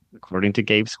 According to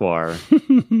Gabe Squire,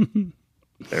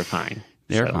 they're fine.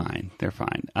 They're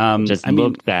fine. Just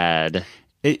look bad.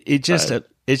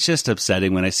 It's just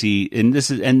upsetting when I see, and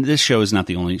this show is not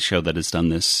the only show that has done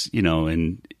this,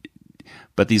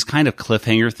 but these kind of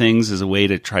cliffhanger things is a way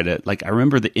to try to, like, I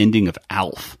remember the ending of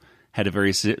Alf had a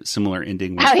very similar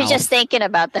ending. I was just thinking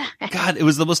about that. God, it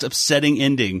was the most upsetting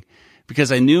ending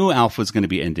because I knew Alf was going to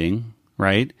be ending,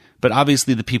 right? But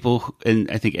obviously the people,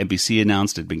 and I think NBC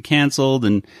announced had been canceled,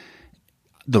 and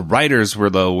the writers were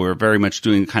very much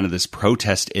doing kind of this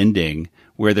protest ending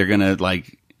where they're going to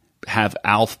like have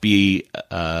Alf be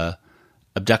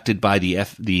abducted by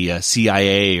the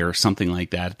CIA or something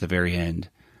like that at the very end.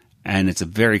 And it's a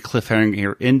very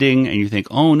cliffhanger ending, and you think,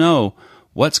 oh no,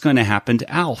 what's going to happen to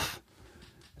Alf?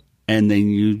 And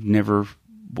then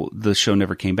the show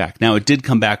never came back. Now it did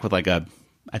come back with I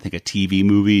think a TV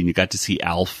movie, and you got to see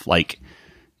Alf like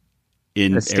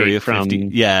in Area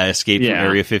 50. Escape from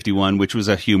Area 51, which was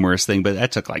a humorous thing, but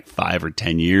that took like 5 or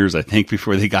 10 years, I think,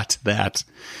 before they got to that.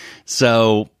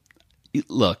 So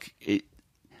look,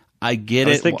 I get it.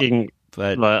 I was thinking,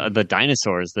 but the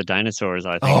dinosaurs, I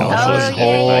think. That was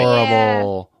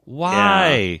horrible. Yeah.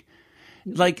 Why?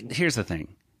 Yeah. Like, here's the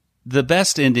thing. The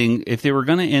best ending, if they were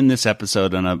going to end this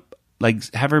episode on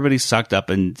have everybody sucked up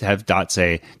and have Dot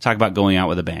talk about going out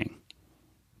with a bang.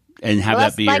 And have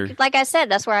that be like I said,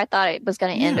 that's where I thought it was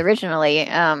going to end originally.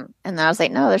 And then I was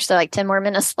like, no, there's still like 10 more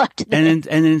minutes left. And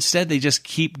instead they just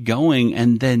keep going.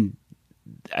 And then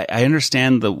I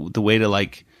understand the way to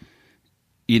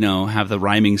have the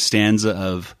rhyming stanza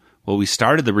of, well, we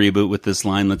started the reboot with this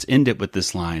line, let's end it with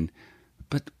this line.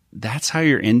 But that's how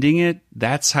you're ending it?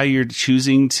 That's how you're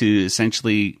choosing to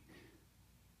essentially...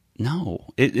 No.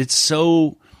 It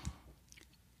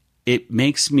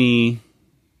makes me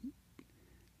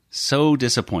so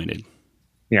disappointed.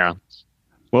 Yeah.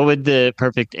 What would the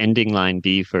perfect ending line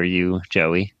be for you,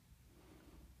 Joey?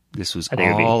 This was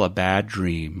all a bad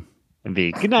dream. It'd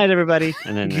be, good night, everybody.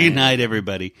 And then good night,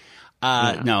 everybody.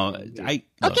 No, okay, love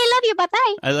you. Bye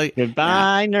bye.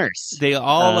 Goodbye, nurse. They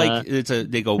all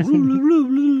they go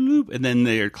loop, and then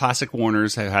their classic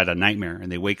Warners have had a nightmare,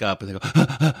 and they wake up and they go,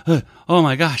 oh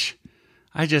my gosh,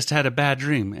 I just had a bad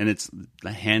dream, and it's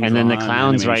the hand. And then the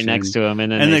clown's right next to him,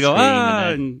 and then they go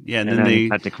and then they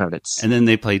cut the credits, and then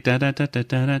they play da da da da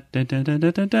da da da da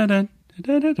da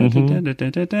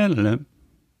da da.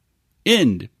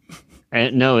 End.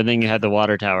 And then you had the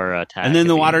water tower attack. And then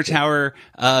the water tower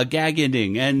gag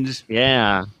ending. And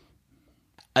yeah.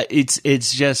 It's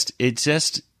just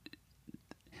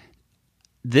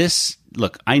this.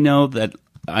 Look, I know that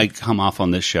I come off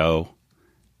on this show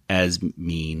as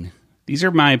mean. These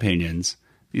are my opinions.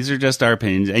 These are just our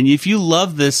opinions. And if you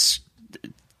love this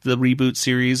the reboot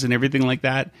series and everything like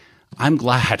that. I'm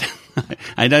glad.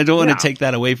 I don't want to take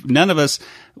that away. None of us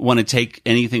want to take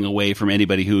anything away from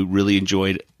anybody who really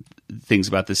enjoyed things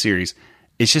about the series.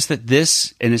 It's just that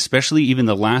this, and especially even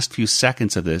the last few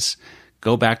seconds of this,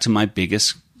 go back to my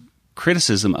biggest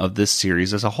criticism of this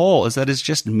series as a whole, is that it's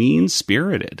just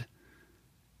mean-spirited.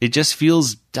 It just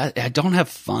feels, I don't have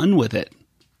fun with it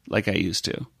like I used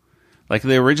to. Like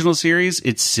the original series,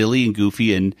 it's silly and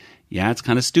goofy, and yeah, it's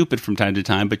kind of stupid from time to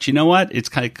time, but you know what? It's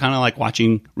kind of like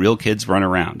watching real kids run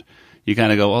around. You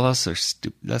kind of go, well, those are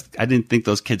stupid. I didn't think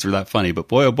those kids were that funny, but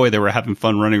boy, oh boy, they were having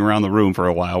fun running around the room for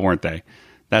a while, weren't they?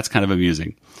 That's kind of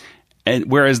amusing. And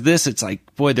whereas this, it's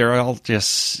like, boy, they're all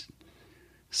just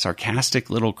sarcastic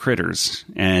little critters,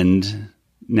 and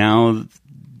now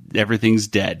everything's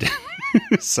dead.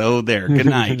 So there, good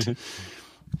night.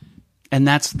 And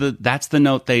that's the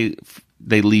note they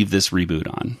leave this reboot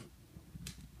on.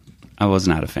 I was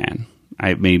not a fan.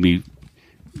 It made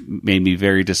me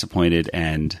very disappointed,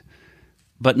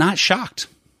 but not shocked.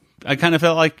 I kind of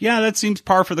felt like, yeah, that seems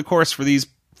par for the course for these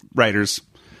writers,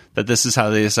 that this is how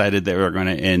they decided they were going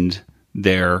to end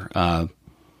their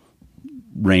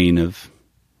reign of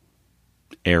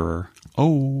error.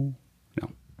 Oh, no.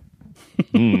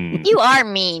 You are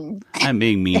mean. I'm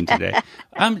being mean today.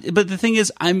 But the thing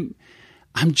is, I'm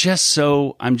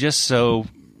so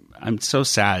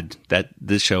sad that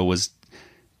this show was,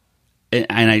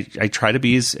 and I try to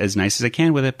be as nice as I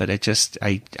can with it, but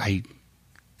I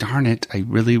darn it, I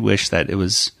really wish that it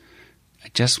was, I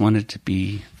just wanted to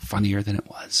be funnier than it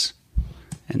was.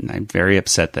 And I'm very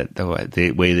upset that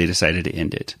the way they decided to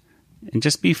end it. And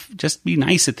just be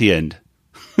nice at the end.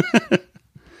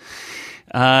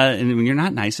 And when you're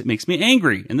not nice, it makes me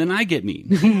angry, and then I get mean.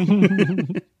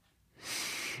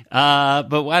 But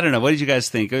I don't know. What did you guys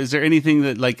think? Is there anything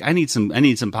that, like, I need some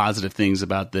positive things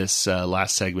about this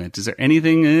last segment? Is there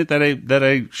anything in it that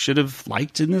I should have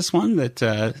liked in this one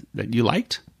that you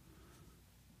liked?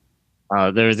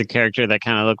 There was a character that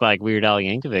kind of looked like Weird Al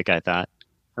Yankovic, I thought.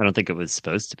 I don't think it was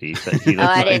supposed to be, but he looked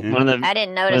I like didn't notice one of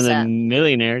the that.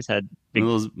 millionaires had big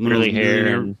curly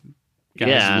hair. And,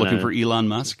 guys looking for Elon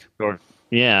Musk. Sure.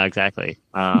 Yeah, exactly.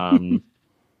 Yeah,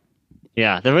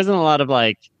 there wasn't a lot of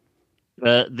like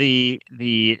the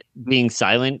being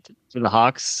silent to the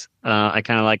Hawks. I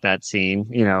kind of like that scene.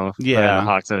 You know, yeah, the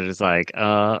Hawks are just like,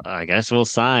 I guess we'll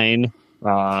sign.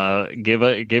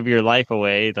 Give your life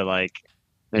away. The like,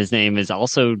 his name is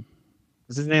also.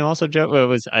 Was his name also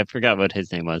Joe? I forgot what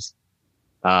his name was.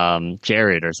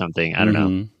 Jared or something. I don't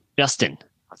know. Justin,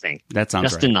 I think. That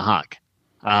sounds Justin right. the Hawk.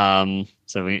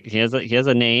 So he has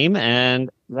a name, and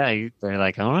yeah, they're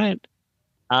like, all right.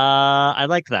 I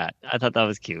like that. I thought that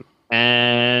was cute,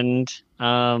 and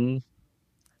I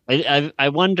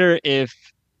wonder if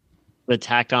the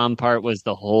tacked on part was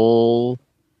the whole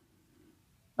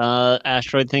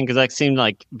asteroid thing, because that seemed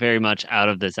like very much out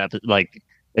of this episode. Like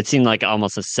it seemed like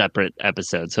almost a separate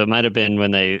episode. So it might have been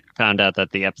when they found out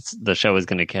that the show was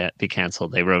going to be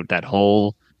canceled. They wrote that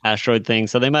whole asteroid thing,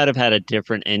 so they might have had a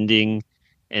different ending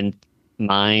in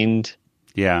mind.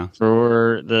 Yeah,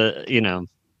 for the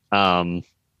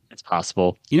it's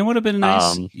possible. You know what would have been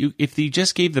nice? If you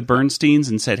just gave the Bernsteins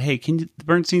and said, hey, can you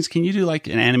do like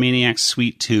an Animaniacs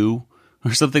Suite 2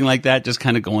 or something like that? Just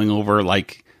kind of going over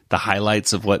like the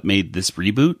highlights of what made this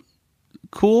reboot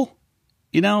cool,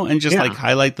 and just like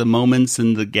highlight the moments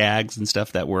and the gags and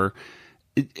stuff that were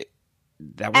I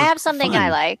have something fun. I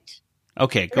liked.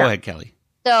 Okay, go ahead, Kelly.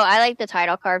 So I like the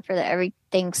title card for the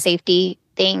everything safety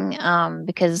thing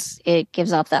because it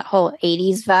gives off that whole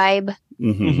 80s vibe.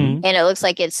 Mm-hmm. And it looks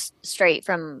like it's straight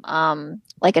from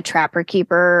like a Trapper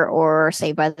Keeper or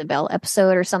Saved by the Bell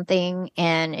episode or something.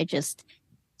 And it just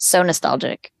so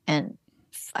nostalgic. And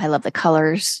I love the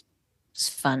colors. It's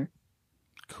fun.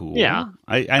 Cool. Yeah.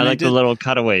 I like the little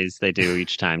cutaways they do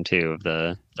each time, too, of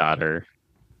the daughter.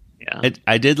 Yeah.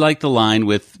 I did like the line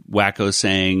with Wacko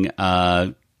saying,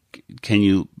 can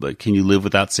you live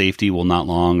without safety? Well, not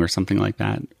long, or something like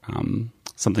that.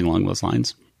 Something along those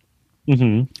lines.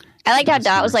 Mm-hmm. I liked how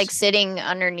Dot was like sitting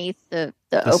underneath the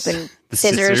open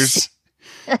scissors.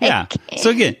 Yeah.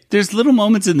 So again, there's little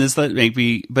moments in this that make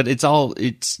me, but it's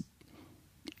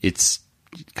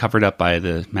covered up by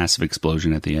the massive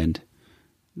explosion at the end.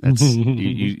 That's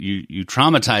you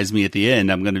traumatize me at the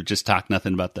end. I'm going to just talk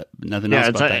nothing else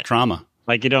about that trauma.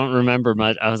 Like, you don't remember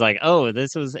much. I was like, oh,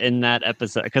 this was in that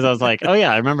episode. Because I was like, oh,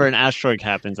 yeah, I remember an asteroid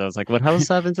happens. I was like, what else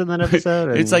happens in that episode?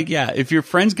 And It's like, yeah, if your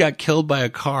friends got killed by a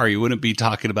car, you wouldn't be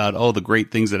talking about, the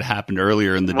great things that happened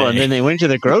earlier in the day. And then they went to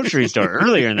the grocery store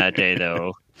earlier in that day,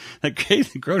 though.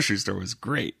 The grocery store was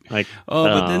great. Like,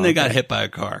 but then they got hit by a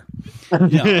car. I'm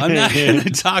not going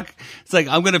to talk. It's like,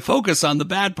 I'm going to focus on the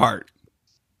bad part.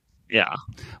 Yeah.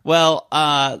 Well,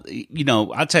 I'll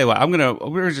tell you what,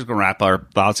 we're just going to wrap our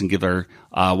thoughts and give our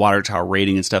water tower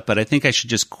rating and stuff. But I think I should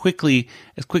just as quickly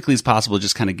as possible,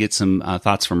 just kind of get some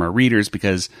thoughts from our readers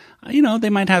because, they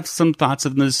might have some thoughts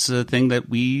of this thing that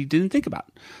we didn't think about.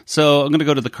 So I'm going to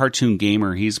go to the Cartoon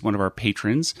Gamer. He's one of our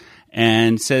patrons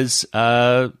and says,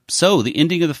 so the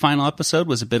ending of the final episode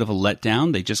was a bit of a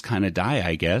letdown. They just kind of die,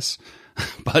 I guess.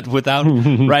 But without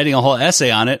writing a whole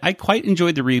essay on it, I quite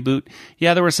enjoyed the reboot.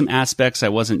 Yeah, there were some aspects I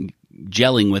wasn't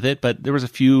gelling with it, but there was a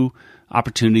few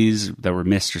opportunities that were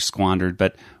missed or squandered.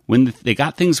 But when they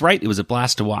got things right, it was a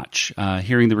blast to watch.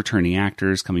 Hearing the returning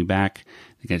actors coming back,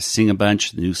 they got to sing a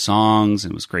bunch of new songs,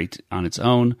 and it was great on its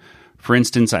own. For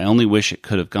instance, I only wish it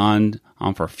could have gone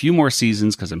on for a few more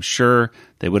seasons because I'm sure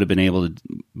they would have been able to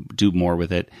do more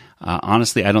with it.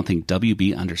 Honestly, I don't think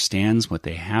WB understands what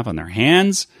they have on their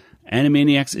hands.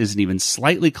 Animaniacs isn't even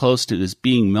slightly close to as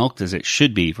being milked as it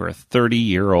should be for a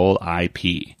 30-year-old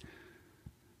IP.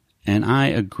 And I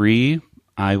agree.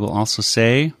 I will also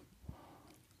say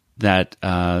that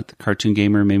the Cartoon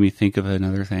Gamer made me think of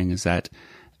another thing, is that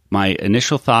my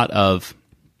initial thought of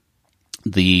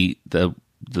this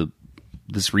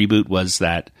reboot was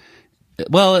that,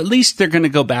 well, at least they're going to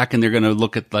go back and they're going to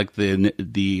look at like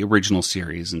the original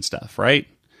series and stuff, right?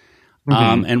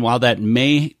 Mm-hmm. And while that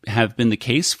may have been the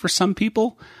case for some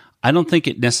people, I don't think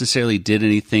it necessarily did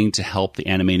anything to help the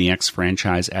Animaniacs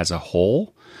franchise as a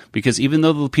whole. Because even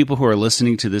though the people who are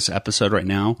listening to this episode right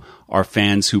now are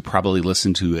fans who probably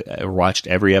listened to or watched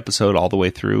every episode all the way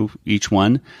through each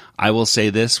one, I will say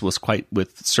this was quite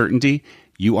with certainty: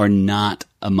 you are not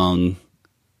among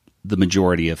the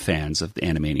majority of fans of the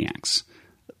Animaniacs.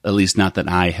 At least not that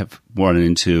I have run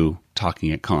into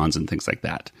talking at cons and things like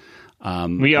that.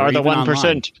 We are the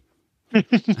 1%.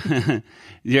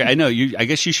 Yeah, I know. I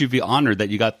guess you should be honored that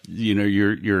you got, you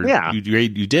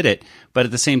did it. But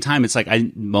at the same time, it's like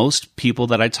most people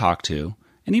that I talk to,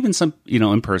 and even some,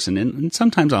 in person and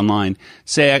sometimes online,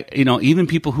 say, even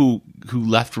people who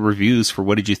left reviews for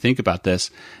what did you think about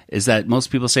this, is that most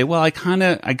people say, well, I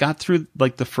got through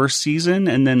like the first season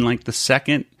and then like the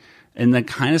second, and then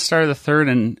kind of started the third,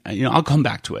 and I'll come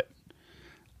back to it.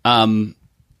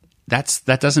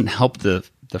 That doesn't help the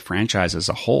franchise as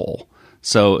a whole.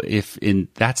 So if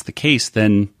that's the case,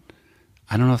 then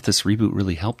I don't know if this reboot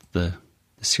really helped the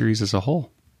series as a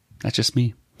whole. That's just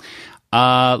me.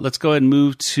 Let's go ahead and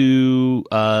move to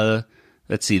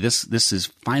let's see. This is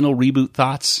final reboot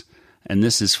thoughts, and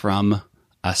this is from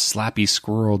a Slappy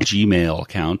Squirrel Gmail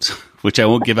account, which I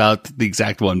won't give out the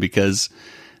exact one because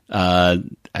I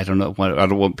don't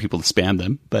want people to spam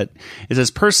them, but it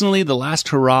says, personally, the last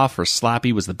hurrah for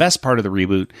Slappy was the best part of the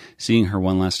reboot. Seeing her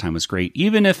one last time was great,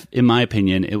 even if, in my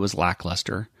opinion, it was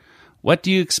lackluster. What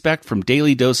do you expect from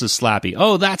Daily Dose of Slappy?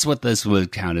 Oh, that's what this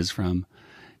account is from.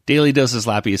 Daily Dose of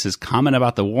Slappy. It says, comment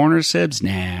about the Warner Sibs?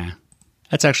 Nah.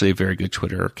 That's actually a very good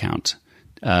Twitter account,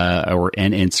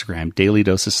 and Instagram. Daily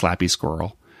Dose of Slappy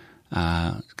Squirrel.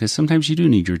 Because sometimes you do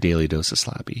need your daily dose of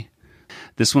Slappy.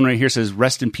 This one right here says,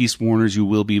 rest in peace, Warners, you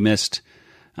will be missed.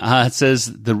 It says,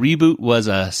 the reboot was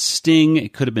a sting.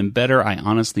 It could have been better. I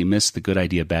honestly missed the good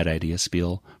idea, bad idea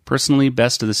spiel. Personally,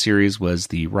 best of the series was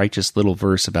the righteous little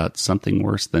verse about something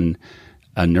worse than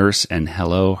a nurse and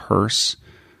hello, hearse.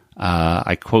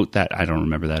 I quote that. I don't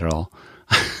remember that at all.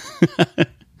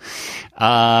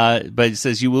 But it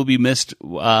says, you will be missed.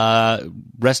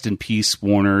 Rest in peace,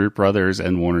 Warner Brothers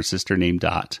and Warner sister named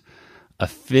Dot. A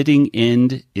fitting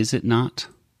end, is it not?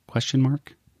 Question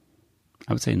mark.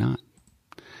 I would say not.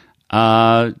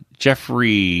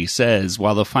 Jeffrey says,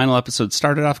 while the final episode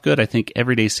started off good, I think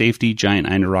everyday safety, giant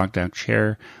Adirondack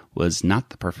chair was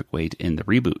not the perfect way to end the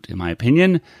reboot. In my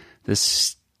opinion, the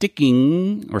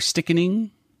stickening,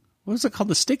 what was it called?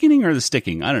 The stickening or the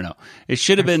sticking? I don't know. It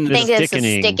should have been I think it's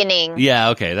the stickening. Yeah,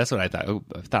 okay. That's what I thought.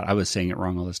 I thought I was saying it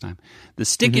wrong all this time. The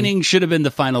stickening should have been the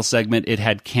final segment. It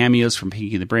had cameos from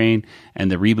Pinky the Brain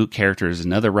and the reboot characters,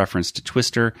 another reference to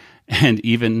Twister, and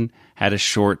even had a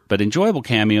short but enjoyable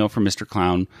cameo from Mr.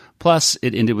 Clown. Plus,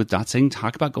 it ended with Dot saying,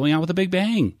 talk about going out with a big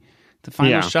bang. The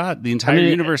final shot, the entire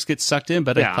universe gets sucked in,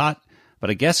 but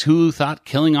I guess who thought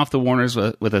killing off the Warners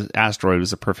with an asteroid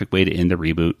was the perfect way to end the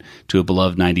reboot to a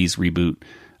beloved 90s reboot,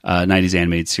 90s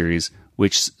animated series,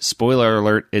 which, spoiler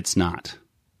alert, it's not.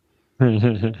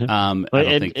 I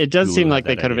don't think it does Hulu seem had like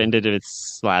they that could have idea. ended it with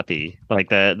Slappy. Like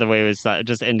the way it was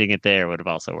just ending it there would have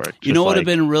also worked. You know what would have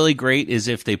been really great is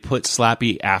if they put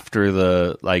Slappy after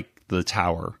the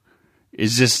tower.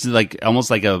 It's just like almost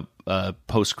like a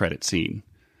post credit scene.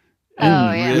 Oh,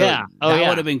 yeah. Really, Yeah. Oh, that yeah.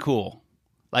 would have been cool.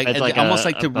 Like, It's like almost a-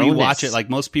 like a to bonus. rewatch it. Like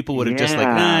most people would have just like,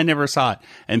 Yeah. nah, I never saw it.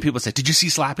 And people say, did you see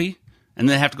Slappy? And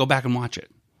then they have to go back and watch it.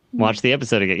 Watch the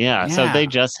episode again. Yeah. So Yeah. they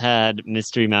just had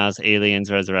Mystery Mouse,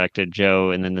 Aliens Resurrected,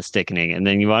 Joe, and then the Stickening. And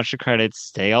then you watch the credits,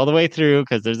 stay all the way through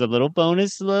because there's a little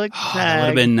bonus look. Oh, that would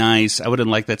have been nice. I would have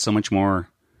liked that so much more.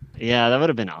 Yeah, that would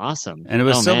have been awesome. And it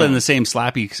would still man. been the same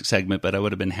Slappy segment, but I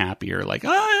would have been happier. Like,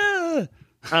 ah!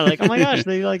 I like, oh my gosh,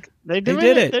 they did it. They're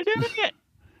doing it.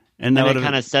 And that And would it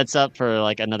kind have of sets up for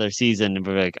like another season. And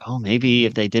we're like, oh, maybe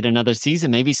if they did another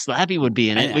season, maybe Slappy would be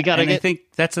in it. We gotta I get. think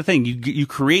that's the thing. You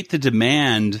create the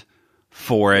demand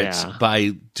for it Yeah.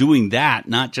 by doing that,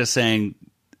 not just saying,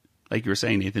 like you were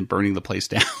saying, Nathan, burning the place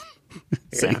down.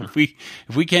 Saying if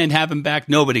we can't have him back,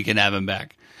 nobody can have him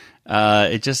back.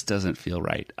 It just doesn't feel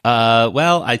right.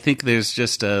 Well, I think there's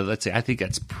just let's see. I think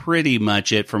that's pretty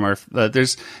much it from our.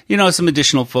 There's some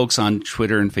additional folks on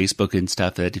Twitter and Facebook and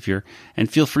stuff that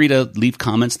and feel free to leave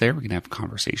comments there. We can have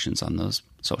conversations on those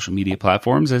social media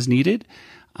platforms as needed.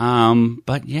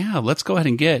 But yeah, let's go ahead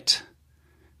and get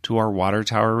to our water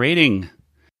tower rating.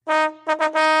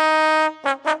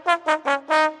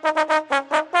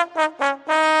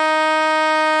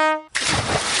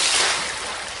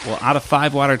 Well, out of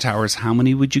 5 water towers, how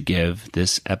many would you give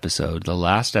this episode, the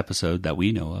last episode that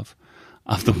we know of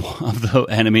the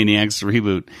Animaniacs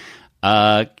reboot?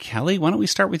 Kelly, why don't we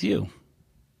start with you?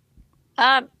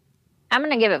 I'm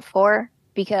going to give it 4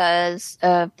 because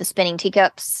of the spinning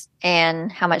teacups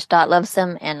and how much Dot loves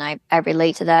them. And I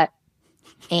relate to that.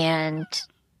 And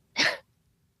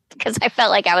because I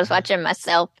felt like I was watching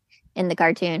myself in the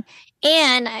cartoon.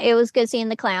 And it was good seeing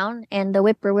the clown and the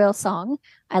whippoorwill song.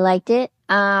 I liked it.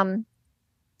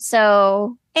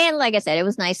 So, and like I said, it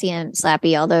was nice seeing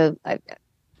Slappy, although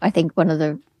I think one of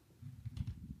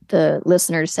the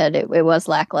listeners said it was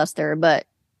lackluster, but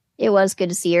it was good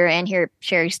to see her and hear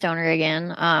Sherry Stoner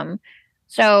again.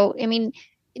 So, I mean,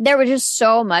 there was just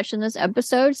so much in this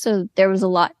episode. So there was a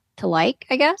lot to like,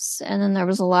 I guess. And then there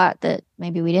was a lot that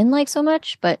maybe we didn't like so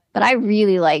much, but I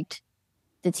really liked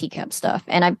the teacup stuff.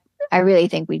 And I really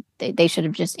think they should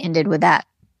have just ended with that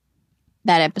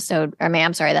episode. I mean,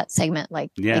 I'm sorry, that segment,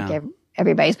 like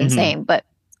everybody's been saying, but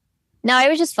no, it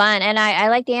was just fun. And I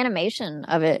like the animation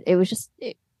of it. It was just,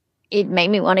 it made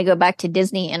me want to go back to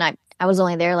Disney. And I was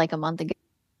only there like a month ago.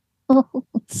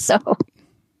 So.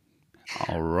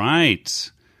 All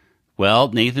right.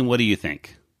 Well, Nathan, what do you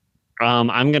think? I'm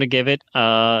going to give it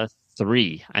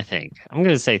 3, I think. I'm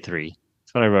going to say 3.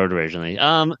 That's what I wrote originally.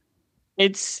 I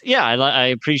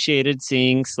appreciated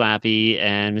seeing Slappy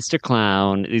and Mr.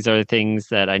 Clown. These are the things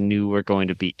that I knew were going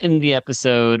to be in the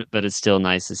episode, but it's still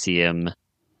nice to see him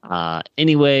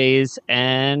anyways.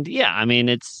 And yeah, I mean,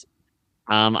 it's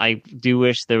I do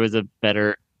wish there was a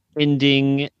better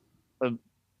ending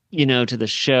to the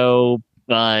show,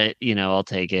 but I'll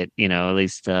take it. At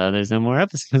least there's no more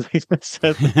episodes.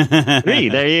 So 3,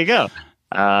 there you go.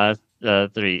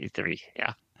 3,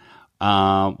 yeah.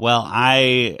 Well,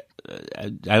 I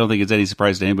don't think it's any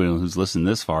surprise to anybody who's listened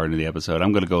this far into the episode.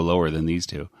 I'm going to go lower than these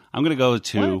two. I'm going to go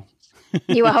to.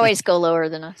 You always go lower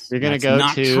than us. You're going to go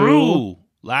not to. True.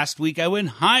 Last week I went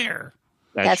higher.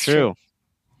 That's true.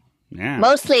 Yeah.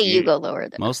 Mostly you go lower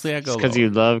than Mostly I go because lower. you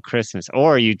love Christmas,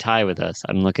 or you tie with us.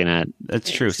 I'm looking at. That's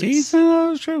true. See,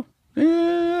 that's true.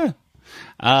 Yeah. It's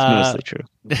mostly true.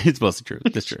 It's mostly true.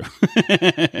 That's true.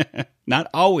 Not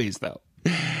always, though.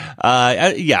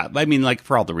 Yeah, I mean, like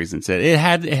for all the reasons that it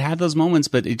had those moments,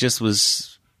 but it just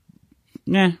was,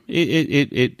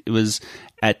 it was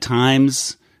at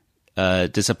times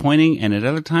disappointing and at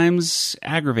other times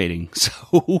aggravating.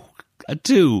 So a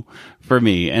 2 for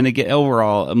me. And again,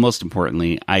 overall, most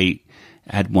importantly, I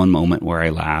had one moment where I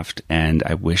laughed, and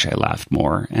I wish I laughed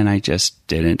more, and I just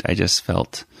didn't. I just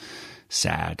felt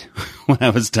sad when I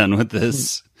was done with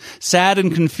this. Sad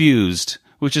and confused,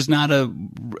 which is not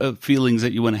a feelings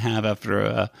that you want to have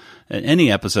after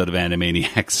any episode of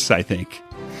Animaniacs, I think.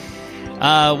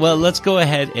 Well, let's go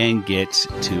ahead and get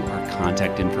to our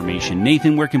contact information.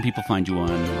 Nathan, where can people find you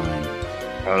online?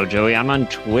 Oh, Joey, I'm on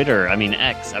Twitter. I mean,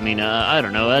 X. I mean, I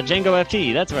don't know. Django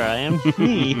FT. That's where I am.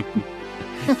 Me.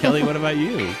 Kelly, what about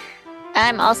you?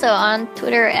 I'm also on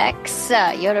Twitter X,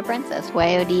 Yoda Princess,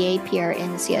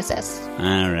 YODAPRNCSS.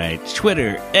 All right.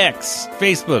 Twitter, X,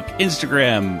 Facebook,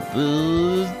 Instagram,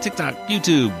 TikTok,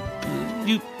 YouTube,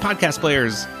 podcast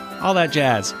players, all that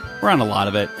jazz. We're on a lot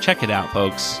of it. Check it out,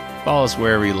 folks. Follow us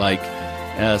wherever you like.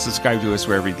 Subscribe to us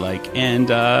wherever you'd like. And,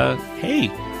 hey,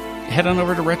 head on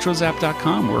over to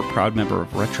RetroZap.com. We're a proud member of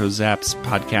RetroZap's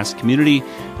podcast community,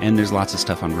 and there's lots of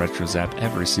stuff on RetroZap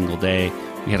every single day.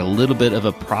 We had a little bit of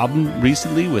a problem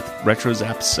recently with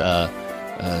RetroZap's,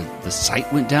 the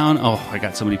site went down. Oh, I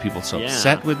got so many people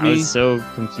upset with me. I was so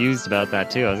confused about that,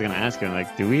 too. I was going to ask him,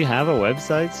 like, do we have a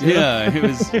website still?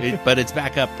 Yeah, but it's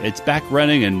back up. It's back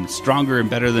running and stronger and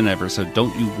better than ever, so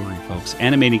don't you worry, folks.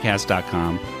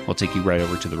 Animanicast.com will take you right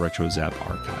over to the RetroZap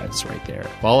archives right there.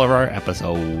 All of our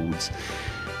episodes.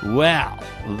 Well,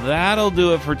 that'll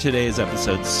do it for today's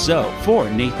episode. So, for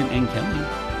Nathan and Kelly,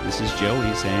 this is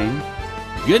Joey saying,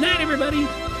 good night, everybody.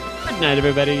 Good night,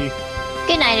 everybody.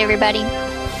 Good night, everybody.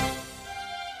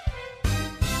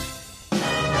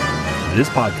 This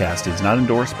podcast is not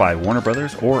endorsed by Warner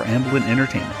Brothers or Amblin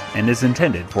Entertainment and is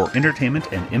intended for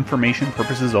entertainment and information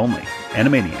purposes only.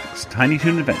 Animaniacs, Tiny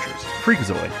Toon Adventures,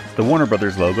 Freakazoid, the Warner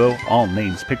Brothers logo, all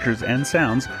names, pictures, and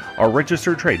sounds are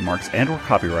registered trademarks and/or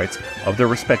copyrights of their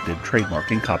respective trademark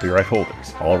and copyright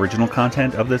holders. All original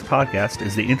content of this podcast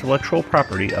is the intellectual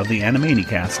property of the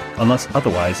Animanicast unless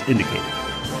otherwise indicated.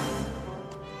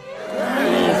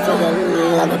 For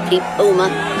the love of Pete Boomer.